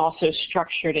program is also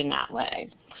structured in that way.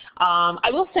 I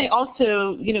will say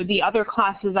also, the other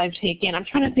classes I've taken, I'm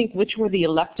trying to think which were the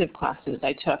elective classes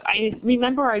I took. I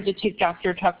remember I did take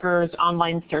Dr. Tucker's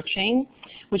online searching,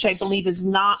 which I believe is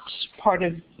not part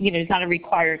of, is not a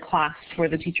required class for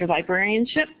the teacher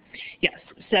librarianship. Yes,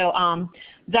 so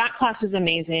that class is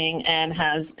amazing and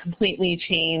has completely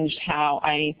changed how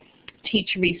I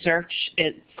teach research.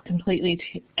 It's completely,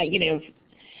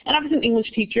 and I was an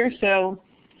English teacher, so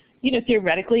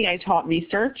theoretically I taught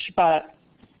research, but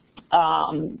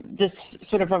this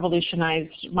sort of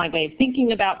revolutionized my way of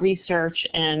thinking about research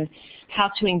and how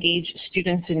to engage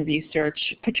students in research,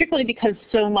 particularly because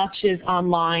so much is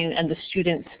online and the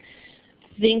students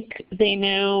think they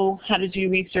know how to do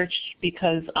research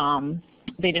because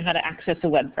they know how to access a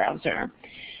web browser.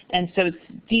 And so it's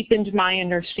deepened my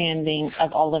understanding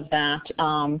of all of that.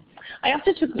 I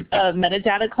also took a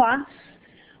metadata class,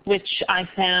 which I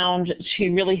found to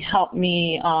really help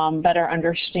me better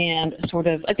understand sort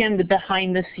of, again, the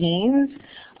behind the scenes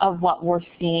of what we're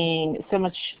seeing. So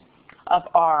much of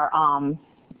our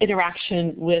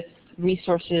interaction with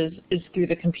resources is through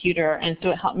the computer, and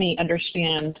so it helped me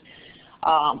understand,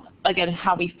 again,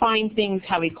 how we find things,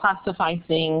 how we classify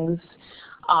things,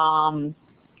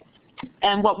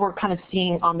 and what we're kind of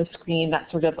seeing on the screen, that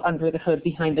sort of under the hood,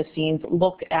 behind the scenes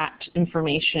look at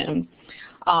information.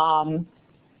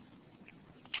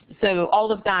 So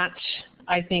all of that,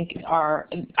 I think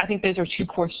those are two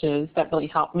courses that really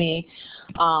helped me.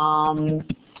 I'm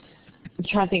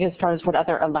trying to think as far as what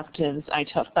other electives I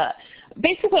took, but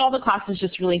basically all the classes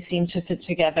just really seem to fit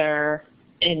together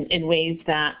in ways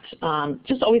that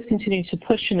just always continue to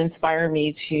push and inspire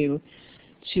me to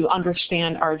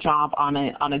understand our job on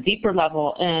a deeper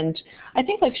level. And I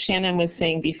think, like Shannon was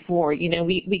saying before, you know,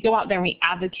 we go out there and we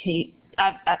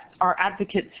are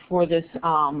advocates for this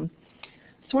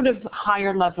sort of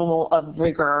higher level of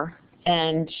rigor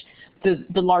and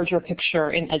the larger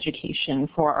picture in education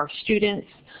for our students,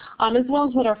 as well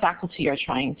as what our faculty are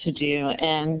trying to do.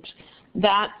 And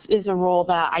that is a role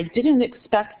that I didn't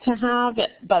expect to have,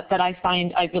 but that I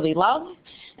find I really love.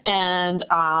 And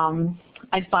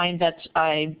I find that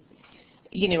I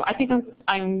think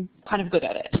I'm kind of good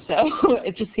at it. So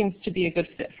it just seems to be a good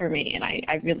fit for me, and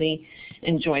I really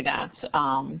enjoy that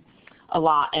a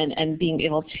lot, and being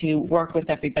able to work with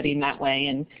everybody in that way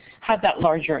and have that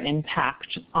larger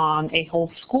impact on a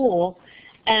whole school.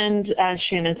 And as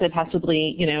Shannon said,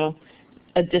 possibly, you know,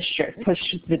 a district, push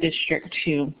the district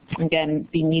to, again,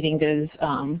 be meeting those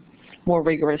more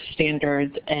rigorous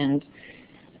standards and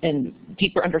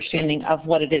deeper understanding of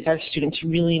what it is our students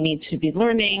really need to be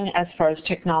learning as far as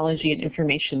technology and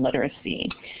information literacy.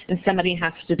 And somebody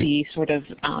has to be sort of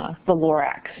the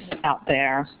Lorax out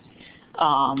there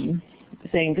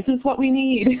saying, this is what we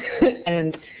need.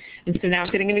 and so now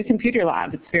I'm getting a new computer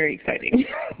lab. It's very exciting.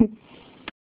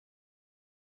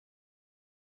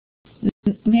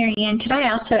 Mary Ann, could I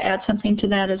also add something to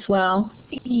that as well?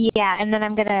 Yeah, and then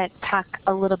I'm going to talk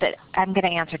a little bit, I'm going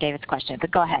to answer David's question,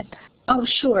 but go ahead. Oh,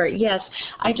 sure, yes.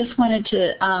 I just wanted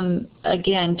to,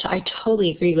 again, I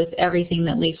totally agree with everything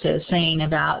that Lisa is saying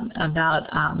about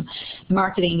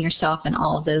marketing yourself in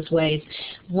all of those ways.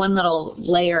 One little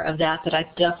layer of that I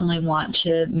definitely want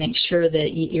to make sure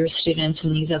that your students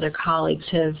and these other colleagues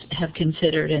have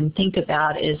considered and think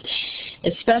about is,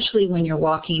 especially when you're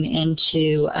walking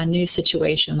into a new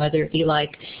situation, whether it be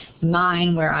like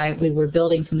mine where we were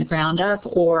building from the ground up,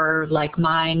 or like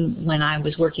mine when I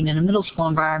was working in a middle school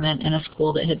environment in a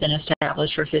school that had been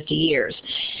established for 50 years.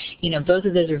 You know, both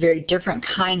of those are very different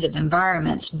kinds of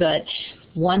environments, but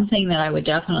one thing that I would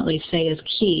definitely say is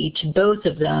key to both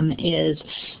of them is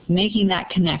making that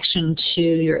connection to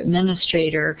your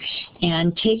administrator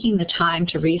and taking the time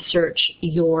to research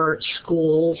your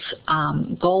school's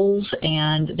goals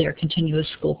and their continuous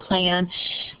school plan,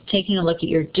 taking a look at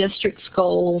your district's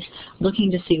goals,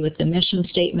 looking to see what the mission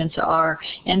statements are,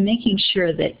 and making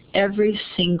sure that every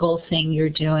single thing you're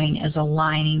doing is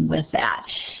aligning with that.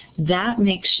 That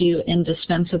makes you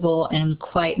indispensable and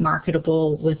quite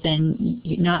marketable within,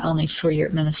 not only for your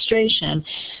administration,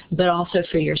 but also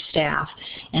for your staff.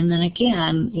 And then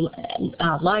again,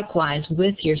 likewise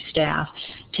with your staff,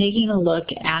 taking a look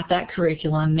at that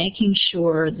curriculum, making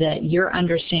sure that you're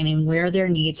understanding where their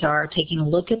needs are, taking a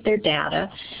look at their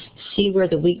data, see where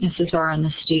the weaknesses are in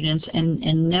the students,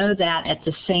 and know that at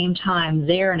the same time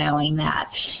they're knowing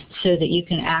that, so that you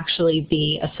can actually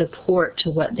be a support to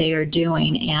what they are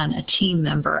doing and a team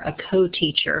member, a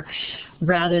co-teacher,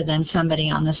 rather than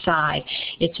somebody on the side.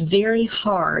 It's very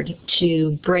hard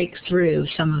to break through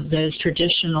some of those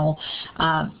traditional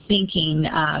thinking,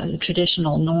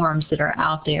 traditional norms that are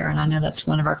out there, and I know that's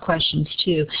one of our questions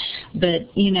too.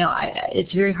 But you know,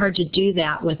 it's very hard to do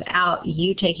that without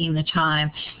you taking the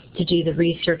time to do the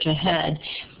research ahead,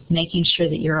 making sure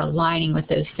that you're aligning with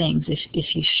those things.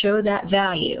 If you show that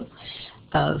value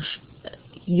of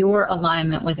your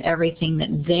alignment with everything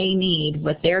that they need,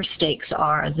 what their stakes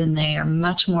are, then they are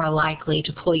much more likely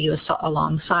to pull you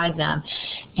alongside them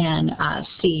and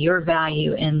see your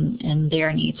value in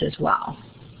their needs as well.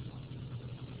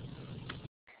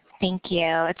 Thank you.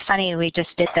 It's funny, we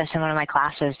just did this in one of my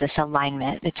classes, this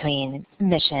alignment between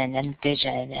mission and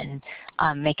vision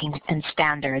and making and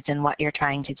standards and what you're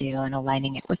trying to do and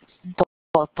aligning it with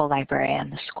both the library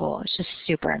and the school. It's just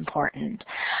super important.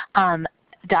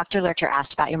 Dr. Lurcher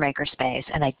asked about your makerspace,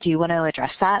 and I do want to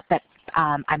address that, but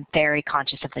I'm very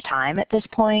conscious of the time at this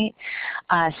point.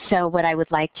 So what I would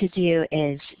like to do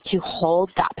is to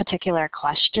hold that particular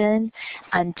question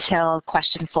until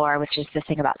question 4, which is the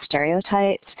thing about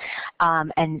stereotypes.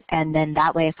 And then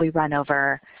that way, if we run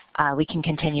over, we can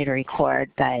continue to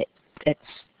record, but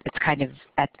it's kind of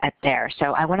at there.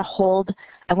 So I want to hold,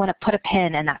 I want to put a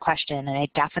pin in that question, and I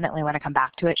definitely want to come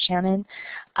back to it, Shannon.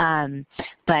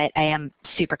 But I am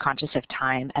super conscious of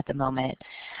time at the moment.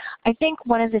 I think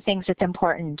one of the things that's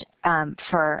important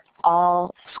for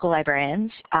all school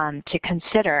librarians to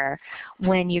consider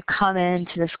when you come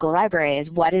into the school library is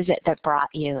what is it that brought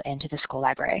you into the school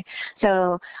library.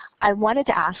 So I wanted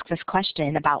to ask this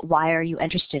question about why are you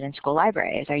interested in school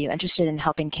libraries? Are you interested in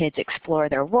helping kids explore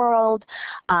their world?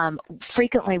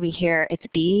 Frequently we hear it's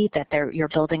B, that you're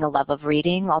building a love of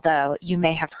reading, although you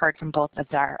may have heard from both of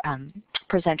our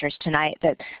presenters tonight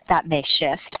that may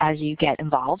shift as you get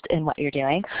involved in what you're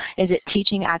doing. Is it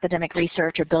teaching academic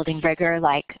research or building rigor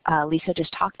like Lisa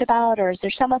just talked about, or is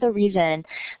there some other reason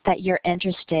that you're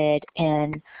interested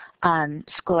in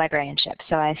school librarianship?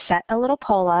 So I set a little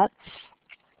poll up.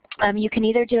 You can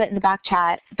either do it in the back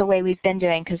chat the way we've been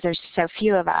doing because there's so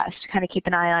few of us to kind of keep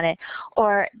an eye on it,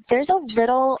 or there's a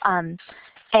little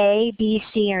A, B,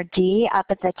 C, or D up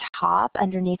at the top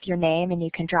underneath your name, and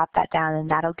you can drop that down and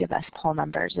that'll give us poll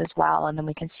numbers as well, and then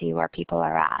we can see where people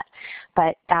are at.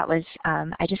 But that was,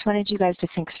 I just wanted you guys to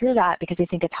think through that because I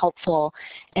think it's helpful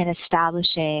in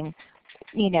establishing,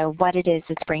 you know, what it is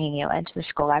that's bringing you into the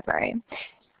school library.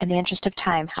 In the interest of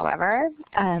time, however,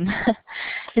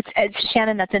 it's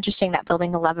Shannon, that's interesting, that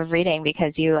building a love of reading,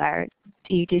 because you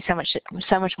do so much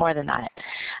more than that.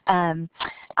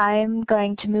 I'm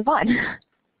going to move on.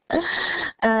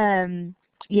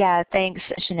 Yeah, thanks,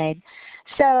 Sinead.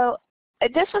 So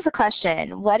this was a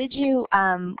question. What did you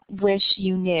wish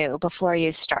you knew before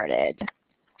you started?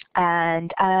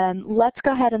 And let's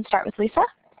go ahead and start with Lisa.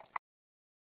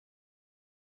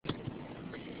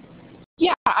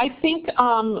 Yeah, I think,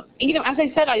 you know, as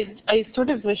I said, I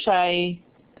sort of wish I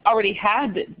already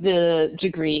had the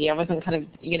degree. I wasn't kind of,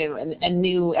 you know, and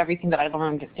knew everything that I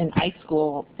learned in high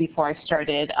school before I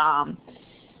started.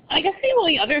 I guess the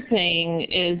only other thing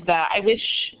is that I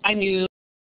wish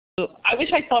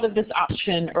I thought of this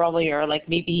option earlier, like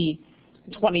maybe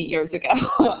 20 years ago.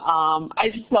 I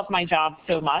just love my job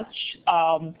so much.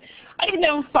 I don't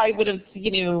know if I would have,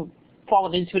 you know,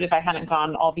 fallen into it if I hadn't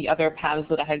gone all the other paths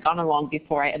that I had gone along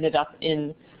before I ended up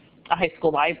in a high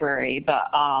school library. But,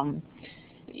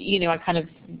 you know, I kind of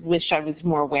wish I was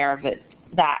more aware of it,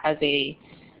 that as a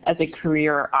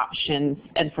career option,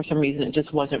 and for some reason it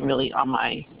just wasn't really on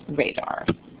my radar.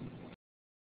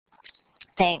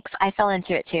 Thanks. I fell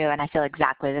into it too, and I feel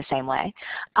exactly the same way.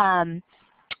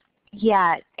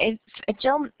 Yeah,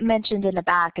 Jill mentioned in the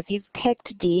back, if you've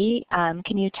picked D,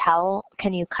 can you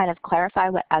kind of clarify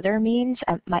what other means?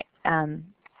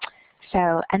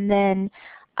 So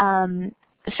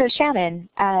Shannon,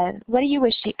 what do you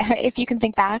wish, if you can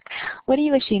think back, what do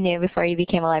you wish you knew before you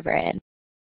became a librarian?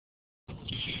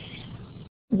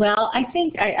 Well, I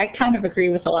think I kind of agree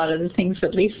with a lot of the things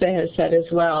that Lisa has said as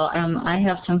well. I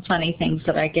have some funny things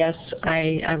that I guess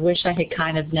I wish I had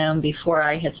kind of known before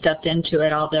I had stepped into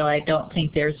it, although I don't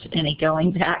think there's any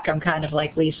going back. I'm kind of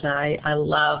like Lisa. I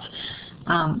love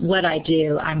what I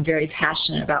do. I'm very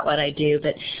passionate about what I do.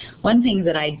 But one thing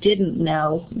that I didn't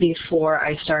know before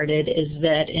I started is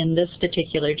that in this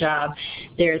particular job,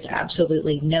 there's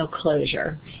absolutely no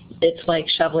closure. It's like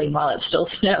shoveling while it's still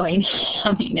snowing.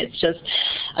 I mean, it's just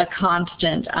a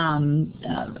constant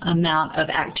amount of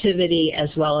activity as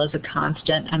well as a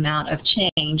constant amount of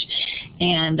change,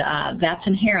 and that's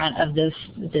inherent of this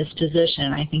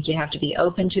position. I think you have to be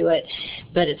open to it,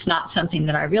 but it's not something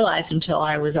that I realized until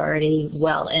I was already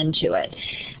well into it.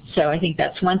 So I think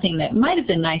that's one thing that might have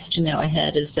been nice to know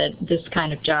ahead, is that this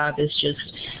kind of job is just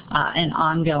an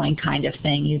ongoing kind of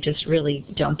thing. You just really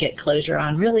don't get closure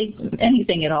on really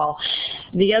anything at all.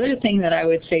 The other thing that I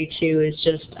would say too is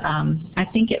just I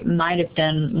think it might have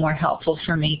been more helpful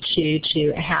for me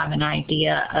to have an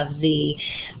idea of the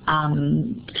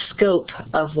scope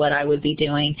of what I would be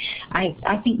doing.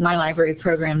 I think my library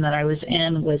program that I was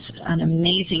in was an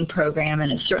amazing program, and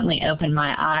it certainly opened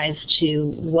my eyes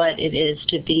to what it is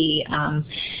to be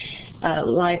a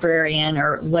librarian,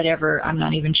 or whatever. I'm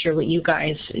not even sure what you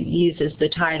guys use as the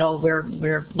title.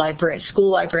 We're school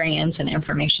librarians, and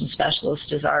information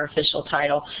specialist is our official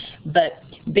title. But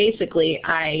basically,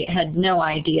 I had no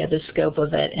idea the scope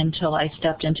of it until I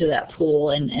stepped into that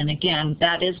pool. And again,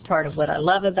 that is part of what I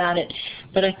love about it.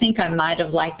 But I think I might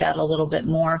have liked that a little bit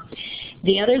more.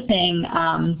 The other thing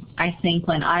I think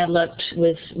when I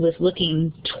was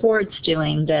looking towards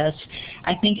doing this,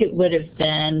 I think it would have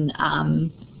been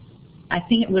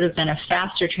a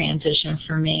faster transition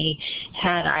for me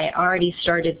had I already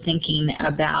started thinking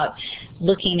about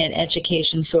looking at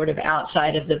education sort of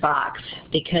outside of the box,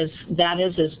 because that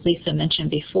is, as Lisa mentioned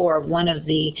before, one of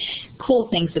the cool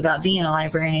things about being a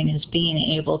librarian is being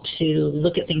able to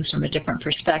look at things from a different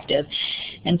perspective.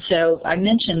 And so I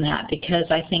mention that because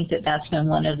I think that that's been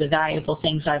one of the valuable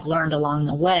things I've learned along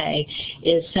the way,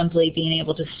 is simply being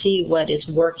able to see what is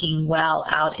working well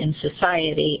out in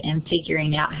society and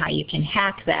figuring out how you can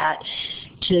hack that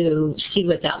to see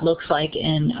what that looks like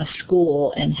in a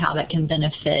school and how that can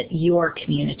benefit your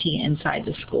community inside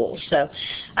the school. So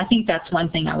I think that's one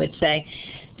thing I would say.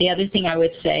 The other thing I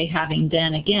would say, having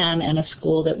been, again, in a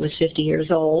school that was 50 years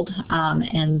old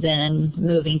and then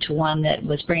moving to one that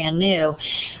was brand new,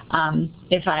 I'm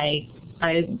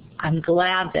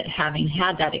glad that having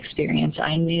had that experience,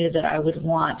 I knew that I would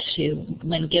want to,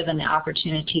 when given the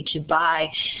opportunity to buy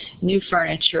new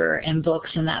furniture and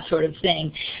books and that sort of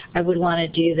thing, I would want to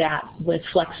do that with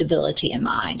flexibility in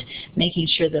mind, making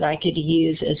sure that I could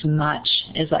use as much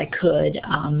as I could,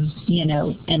 you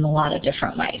know, in a lot of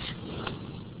different ways.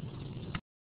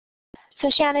 So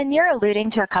Shannon, you're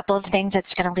alluding to a couple of things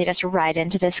that's going to lead us right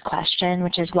into this question,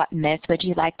 which is what myth would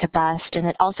you like to bust? And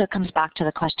it also comes back to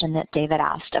the question that David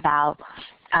asked about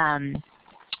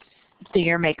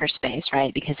your makerspace,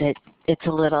 right? Because it's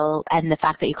a little, and the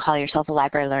fact that you call yourself a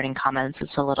Library Learning Commons,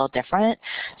 it's a little different.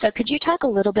 So could you talk a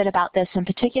little bit about this, in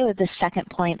particular the second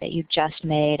point that you just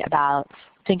made about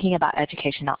thinking about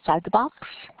education outside the box?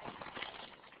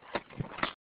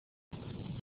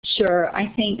 Sure. I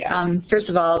think, first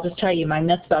of all, I'll just tell you my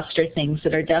Mythbuster things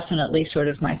that are definitely sort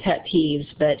of my pet peeves,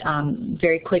 but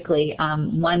very quickly,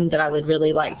 one that I would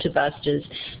really like to bust is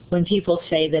when people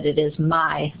say that it is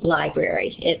my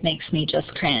library. It makes me just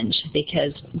cringe,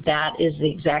 because that is the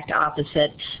exact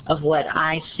opposite of what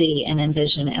I see and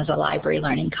envision as a Library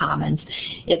Learning Commons.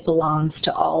 It belongs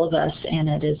to all of us, and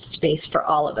it is space for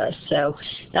all of us. So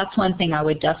that's one thing I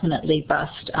would definitely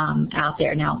bust out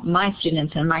there. Now, my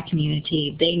students in my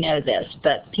community, they know this,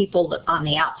 but people on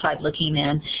the outside looking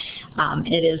in,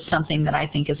 it is something that I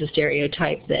think is a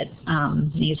stereotype that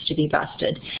needs to be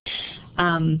busted.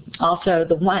 Also,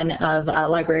 the one of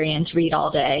librarians read all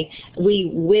day.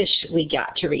 We wish we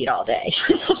got to read all day.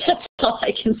 That's all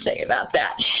I can say about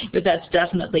that. But that's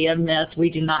definitely a myth.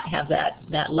 We do not have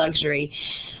that luxury.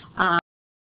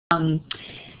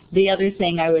 The other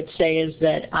thing I would say is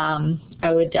that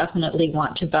I would definitely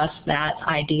want to bust that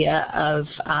idea of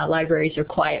libraries are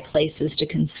quiet places to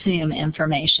consume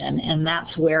information, and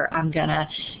that's where I'm going to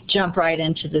jump right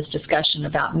into this discussion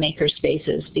about maker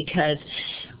spaces, because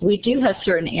we do have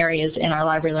certain areas in our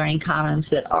Library Learning Commons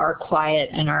that are quiet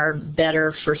and are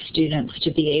better for students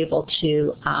to be able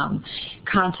to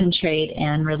concentrate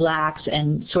and relax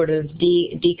and sort of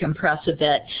decompress a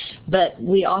bit. But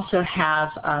we also have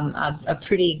a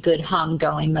pretty good hum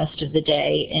going most of the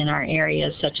day in our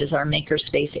areas, such as our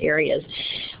makerspace areas.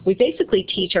 We basically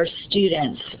teach our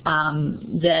students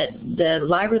that the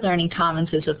Library Learning Commons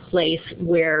is a place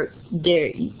where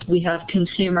we have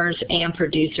consumers and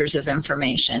producers of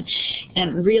information.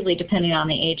 And really, depending on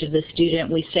the age of the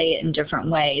student, we say it in different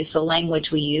ways. The language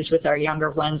we use with our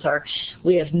younger ones are,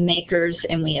 we have makers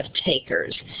and we have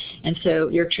takers. And so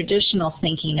your traditional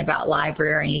thinking about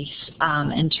libraries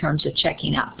in terms of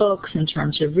checking out books, in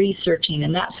terms of researching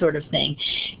and that sort of thing,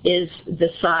 is the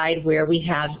side where we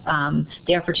have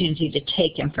the opportunity to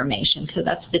take information. So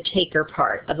that's the taker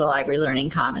part of the Library Learning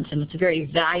Commons, and it's a very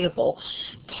valuable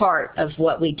part of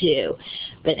what we do.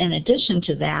 But in addition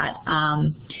to that,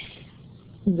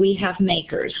 we have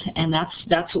makers, and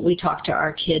that's what we talk to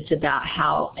our kids about,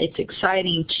 how it's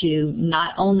exciting to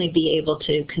not only be able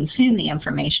to consume the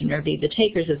information or be the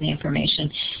takers of the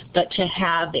information, but to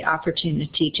have the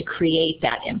opportunity to create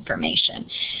that information.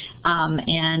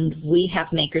 And we have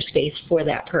makerspace for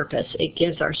that purpose. It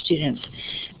gives our students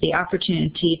the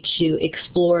opportunity to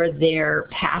explore their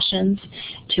passions,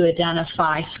 to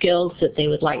identify skills that they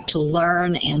would like to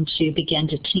learn, and to begin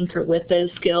to tinker with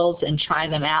those skills and try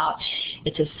them out.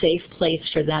 It's a safe place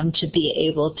for them to be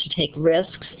able to take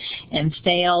risks and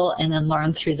fail and then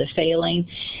learn through the failing.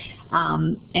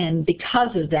 And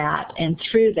because of that and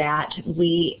through that,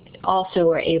 we also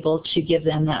are able to give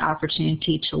them that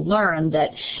opportunity to learn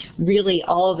that really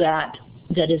all of that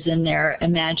is in their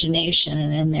imagination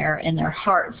and in their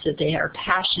hearts that they are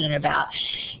passionate about,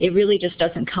 it really just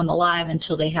doesn't come alive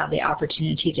until they have the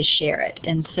opportunity to share it.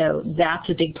 And so that's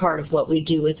a big part of what we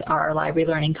do with our Library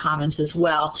Learning Commons as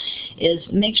well, is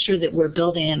make sure that we're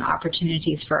building in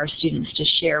opportunities for our students to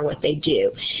share what they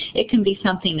do. It can be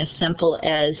something as simple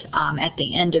as at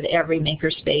the end of every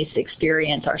makerspace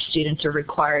experience, our students are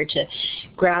required to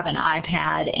grab an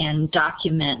iPad and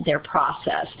document their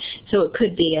process. So it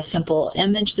could be a simple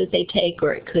image that they take,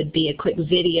 or it could be a quick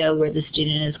video where the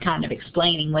student is kind of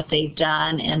explaining what they've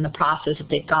done and the process that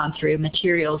they've gone through,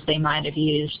 materials they might have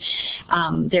used,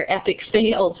 their epic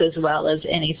fails as well as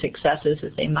any successes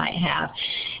that they might have.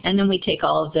 And then we take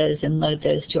all of those and load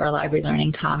those to our Library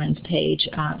Learning Commons page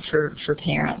for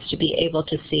parents to be able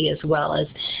to see, as well as,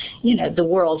 you know, the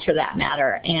world for that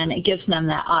matter. And it gives them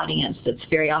that audience that's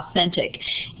very authentic,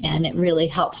 and it really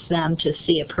helps them to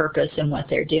see a purpose in what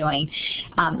they're doing.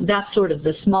 That's sort of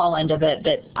the small end of it,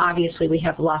 but obviously we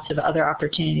have lots of other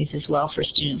opportunities as well for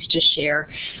students to share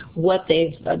what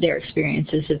their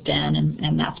experiences have been,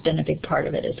 and that's been a big part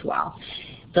of it as well.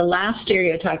 The last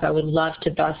stereotype I would love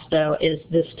to bust, though, is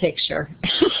this picture,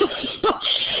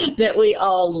 that we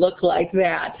all look like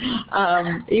that,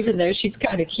 even though she's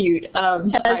kind of cute. I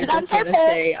just want to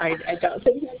say I don't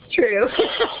think that's true.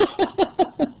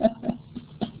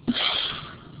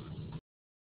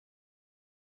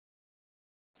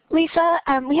 Lisa,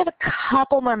 we have a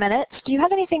couple more minutes. Do you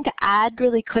have anything to add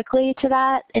really quickly to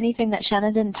that? Anything that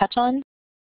Shannon didn't touch on?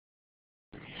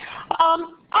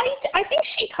 I think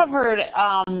she covered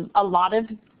a lot of,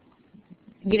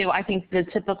 you know, I think the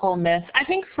typical myths. I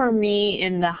think for me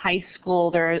in the high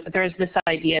school, there's this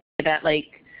idea that,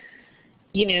 like,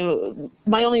 you know,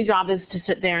 my only job is to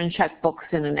sit there and check books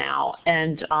in and out,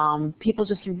 and people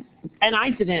just, and I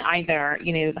didn't either,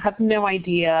 you know, have no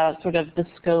idea sort of the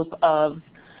scope of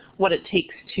what it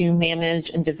takes to manage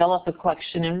and develop a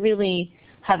collection and really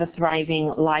have a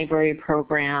thriving library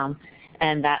program,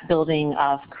 and that building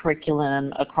of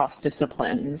curriculum across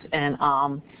disciplines, and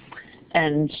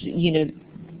you know,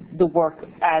 the work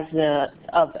as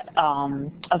of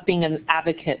being an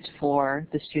advocate for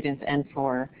the students and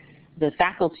for the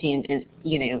faculty, in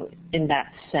you know, in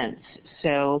that sense.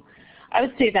 So I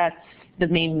would say that's the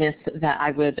main myth that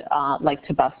I would like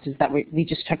to bust, is that we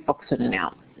just check books in and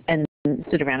out and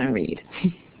sit around and read.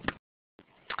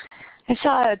 I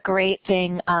saw a great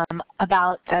thing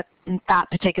about that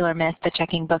particular myth, the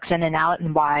checking books in and out,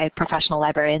 and why professional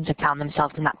librarians have found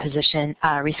themselves in that position,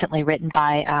 recently written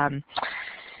by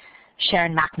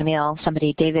Sharon McNameel,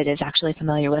 somebody David is actually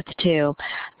familiar with too.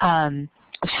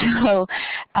 So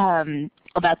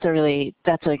that's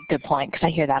a good point, because I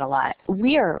hear that a lot.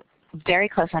 We are very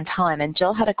close on time, and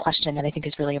Jill had a question that I think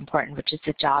is really important, which is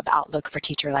the job outlook for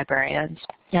teacher librarians.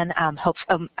 And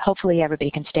hopefully everybody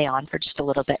can stay on for just a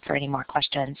little bit for any more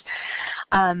questions.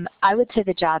 I would say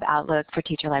the job outlook for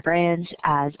teacher librarians,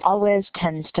 as always,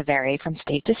 tends to vary from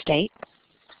state to state.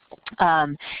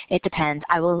 It depends.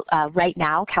 Right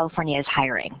now, California is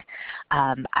hiring.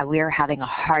 We're having a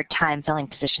hard time filling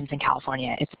positions in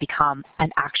California. It's become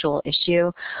an actual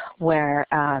issue where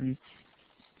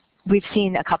we've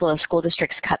seen a couple of school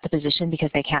districts cut the position because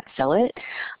they can't fill it,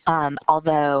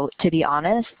 although, to be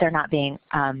honest, they're not being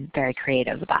very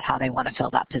creative about how they want to fill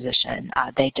that position.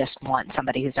 They just want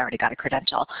somebody who's already got a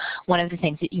credential. One of the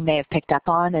things that you may have picked up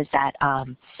on is that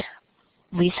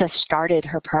Lisa started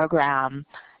her program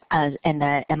in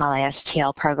the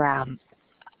MLIS-TL program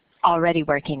already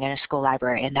working in a school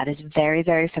library, and that is very,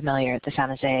 very familiar at the San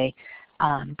Jose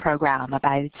program.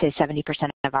 I would say 70%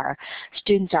 of our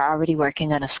students are already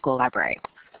working in a school library,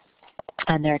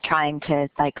 and they're trying to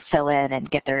fill in and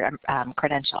get their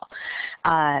credential.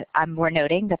 We're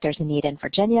noting that there's a need in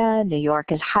Virginia. New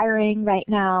York is hiring right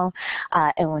now.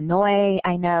 Illinois,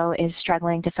 I know, is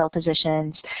struggling to fill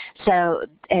positions. So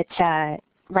it's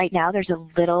right now there's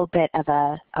a little bit of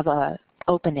a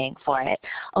opening for it.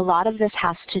 A lot of this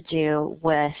has to do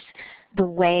with the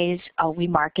ways we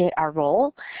market our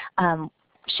role.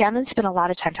 Shannon spent a lot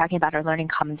of time talking about our Learning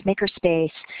Commons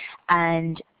Makerspace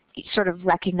and sort of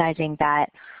recognizing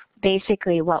that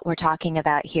basically what we're talking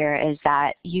about here is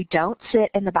that you don't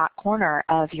sit in the back corner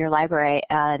of your library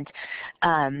and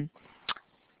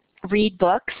read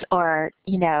books or,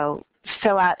 you know,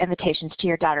 fill out invitations to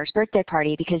your daughter's birthday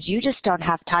party, because you just don't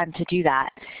have time to do that.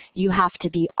 You have to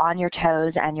be on your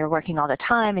toes, and you're working all the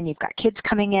time, and you've got kids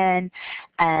coming in,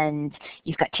 and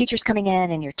you've got teachers coming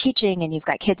in, and you're teaching, and you've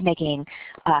got kids making,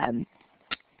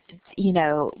 you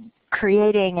know,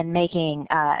 creating and making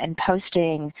and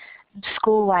posting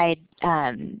school-wide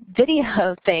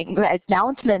video thing,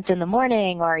 announcements in the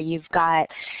morning, or you've got,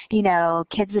 you know,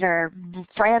 kids that are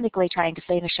frantically trying to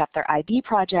finish up their IB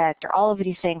project, or all of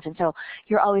these things, and so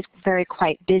you're always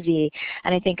quite busy.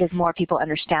 And I think as more people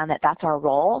understand that that's our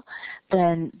role,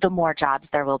 then the more jobs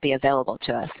there will be available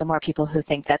to us. The more people who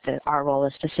think that our role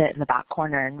is to sit in the back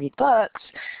corner and read books,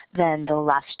 then the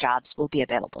less jobs will be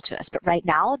available to us. But right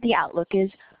now, the outlook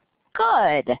is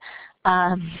good.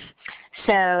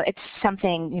 So it's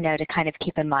something, you know, to kind of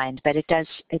keep in mind, but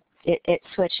it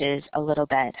switches a little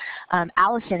bit.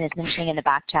 Allison is mentioning in the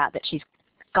back chat that she's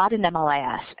got an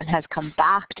MLIS and has come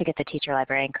back to get the teacher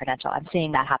librarian credential. I'm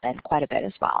seeing that happen quite a bit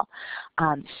as well.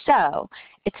 So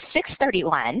it's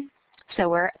 6:31. So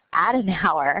we're at an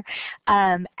hour,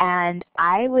 and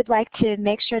I would like to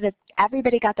make sure that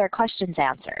everybody got their questions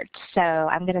answered. So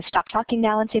I'm going to stop talking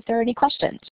now and see if there are any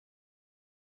questions.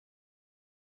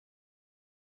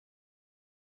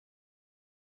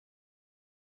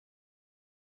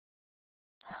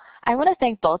 I want to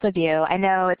thank both of you. I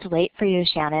know it's late for you,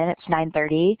 Shannon. It's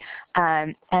 9:30.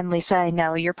 And Lisa, I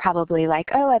know you're probably like,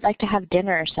 oh, I'd like to have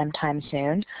dinner sometime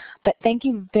soon. But thank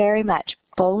you very much,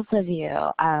 both of you,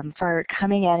 for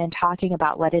coming in and talking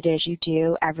about what it is you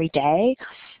do every day.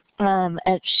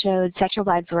 It showed such a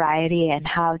wide variety and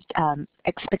how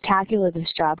spectacular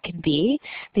this job can be,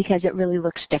 because it really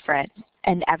looks different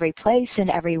in every place, in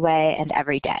every way, and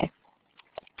every day.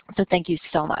 So thank you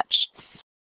so much.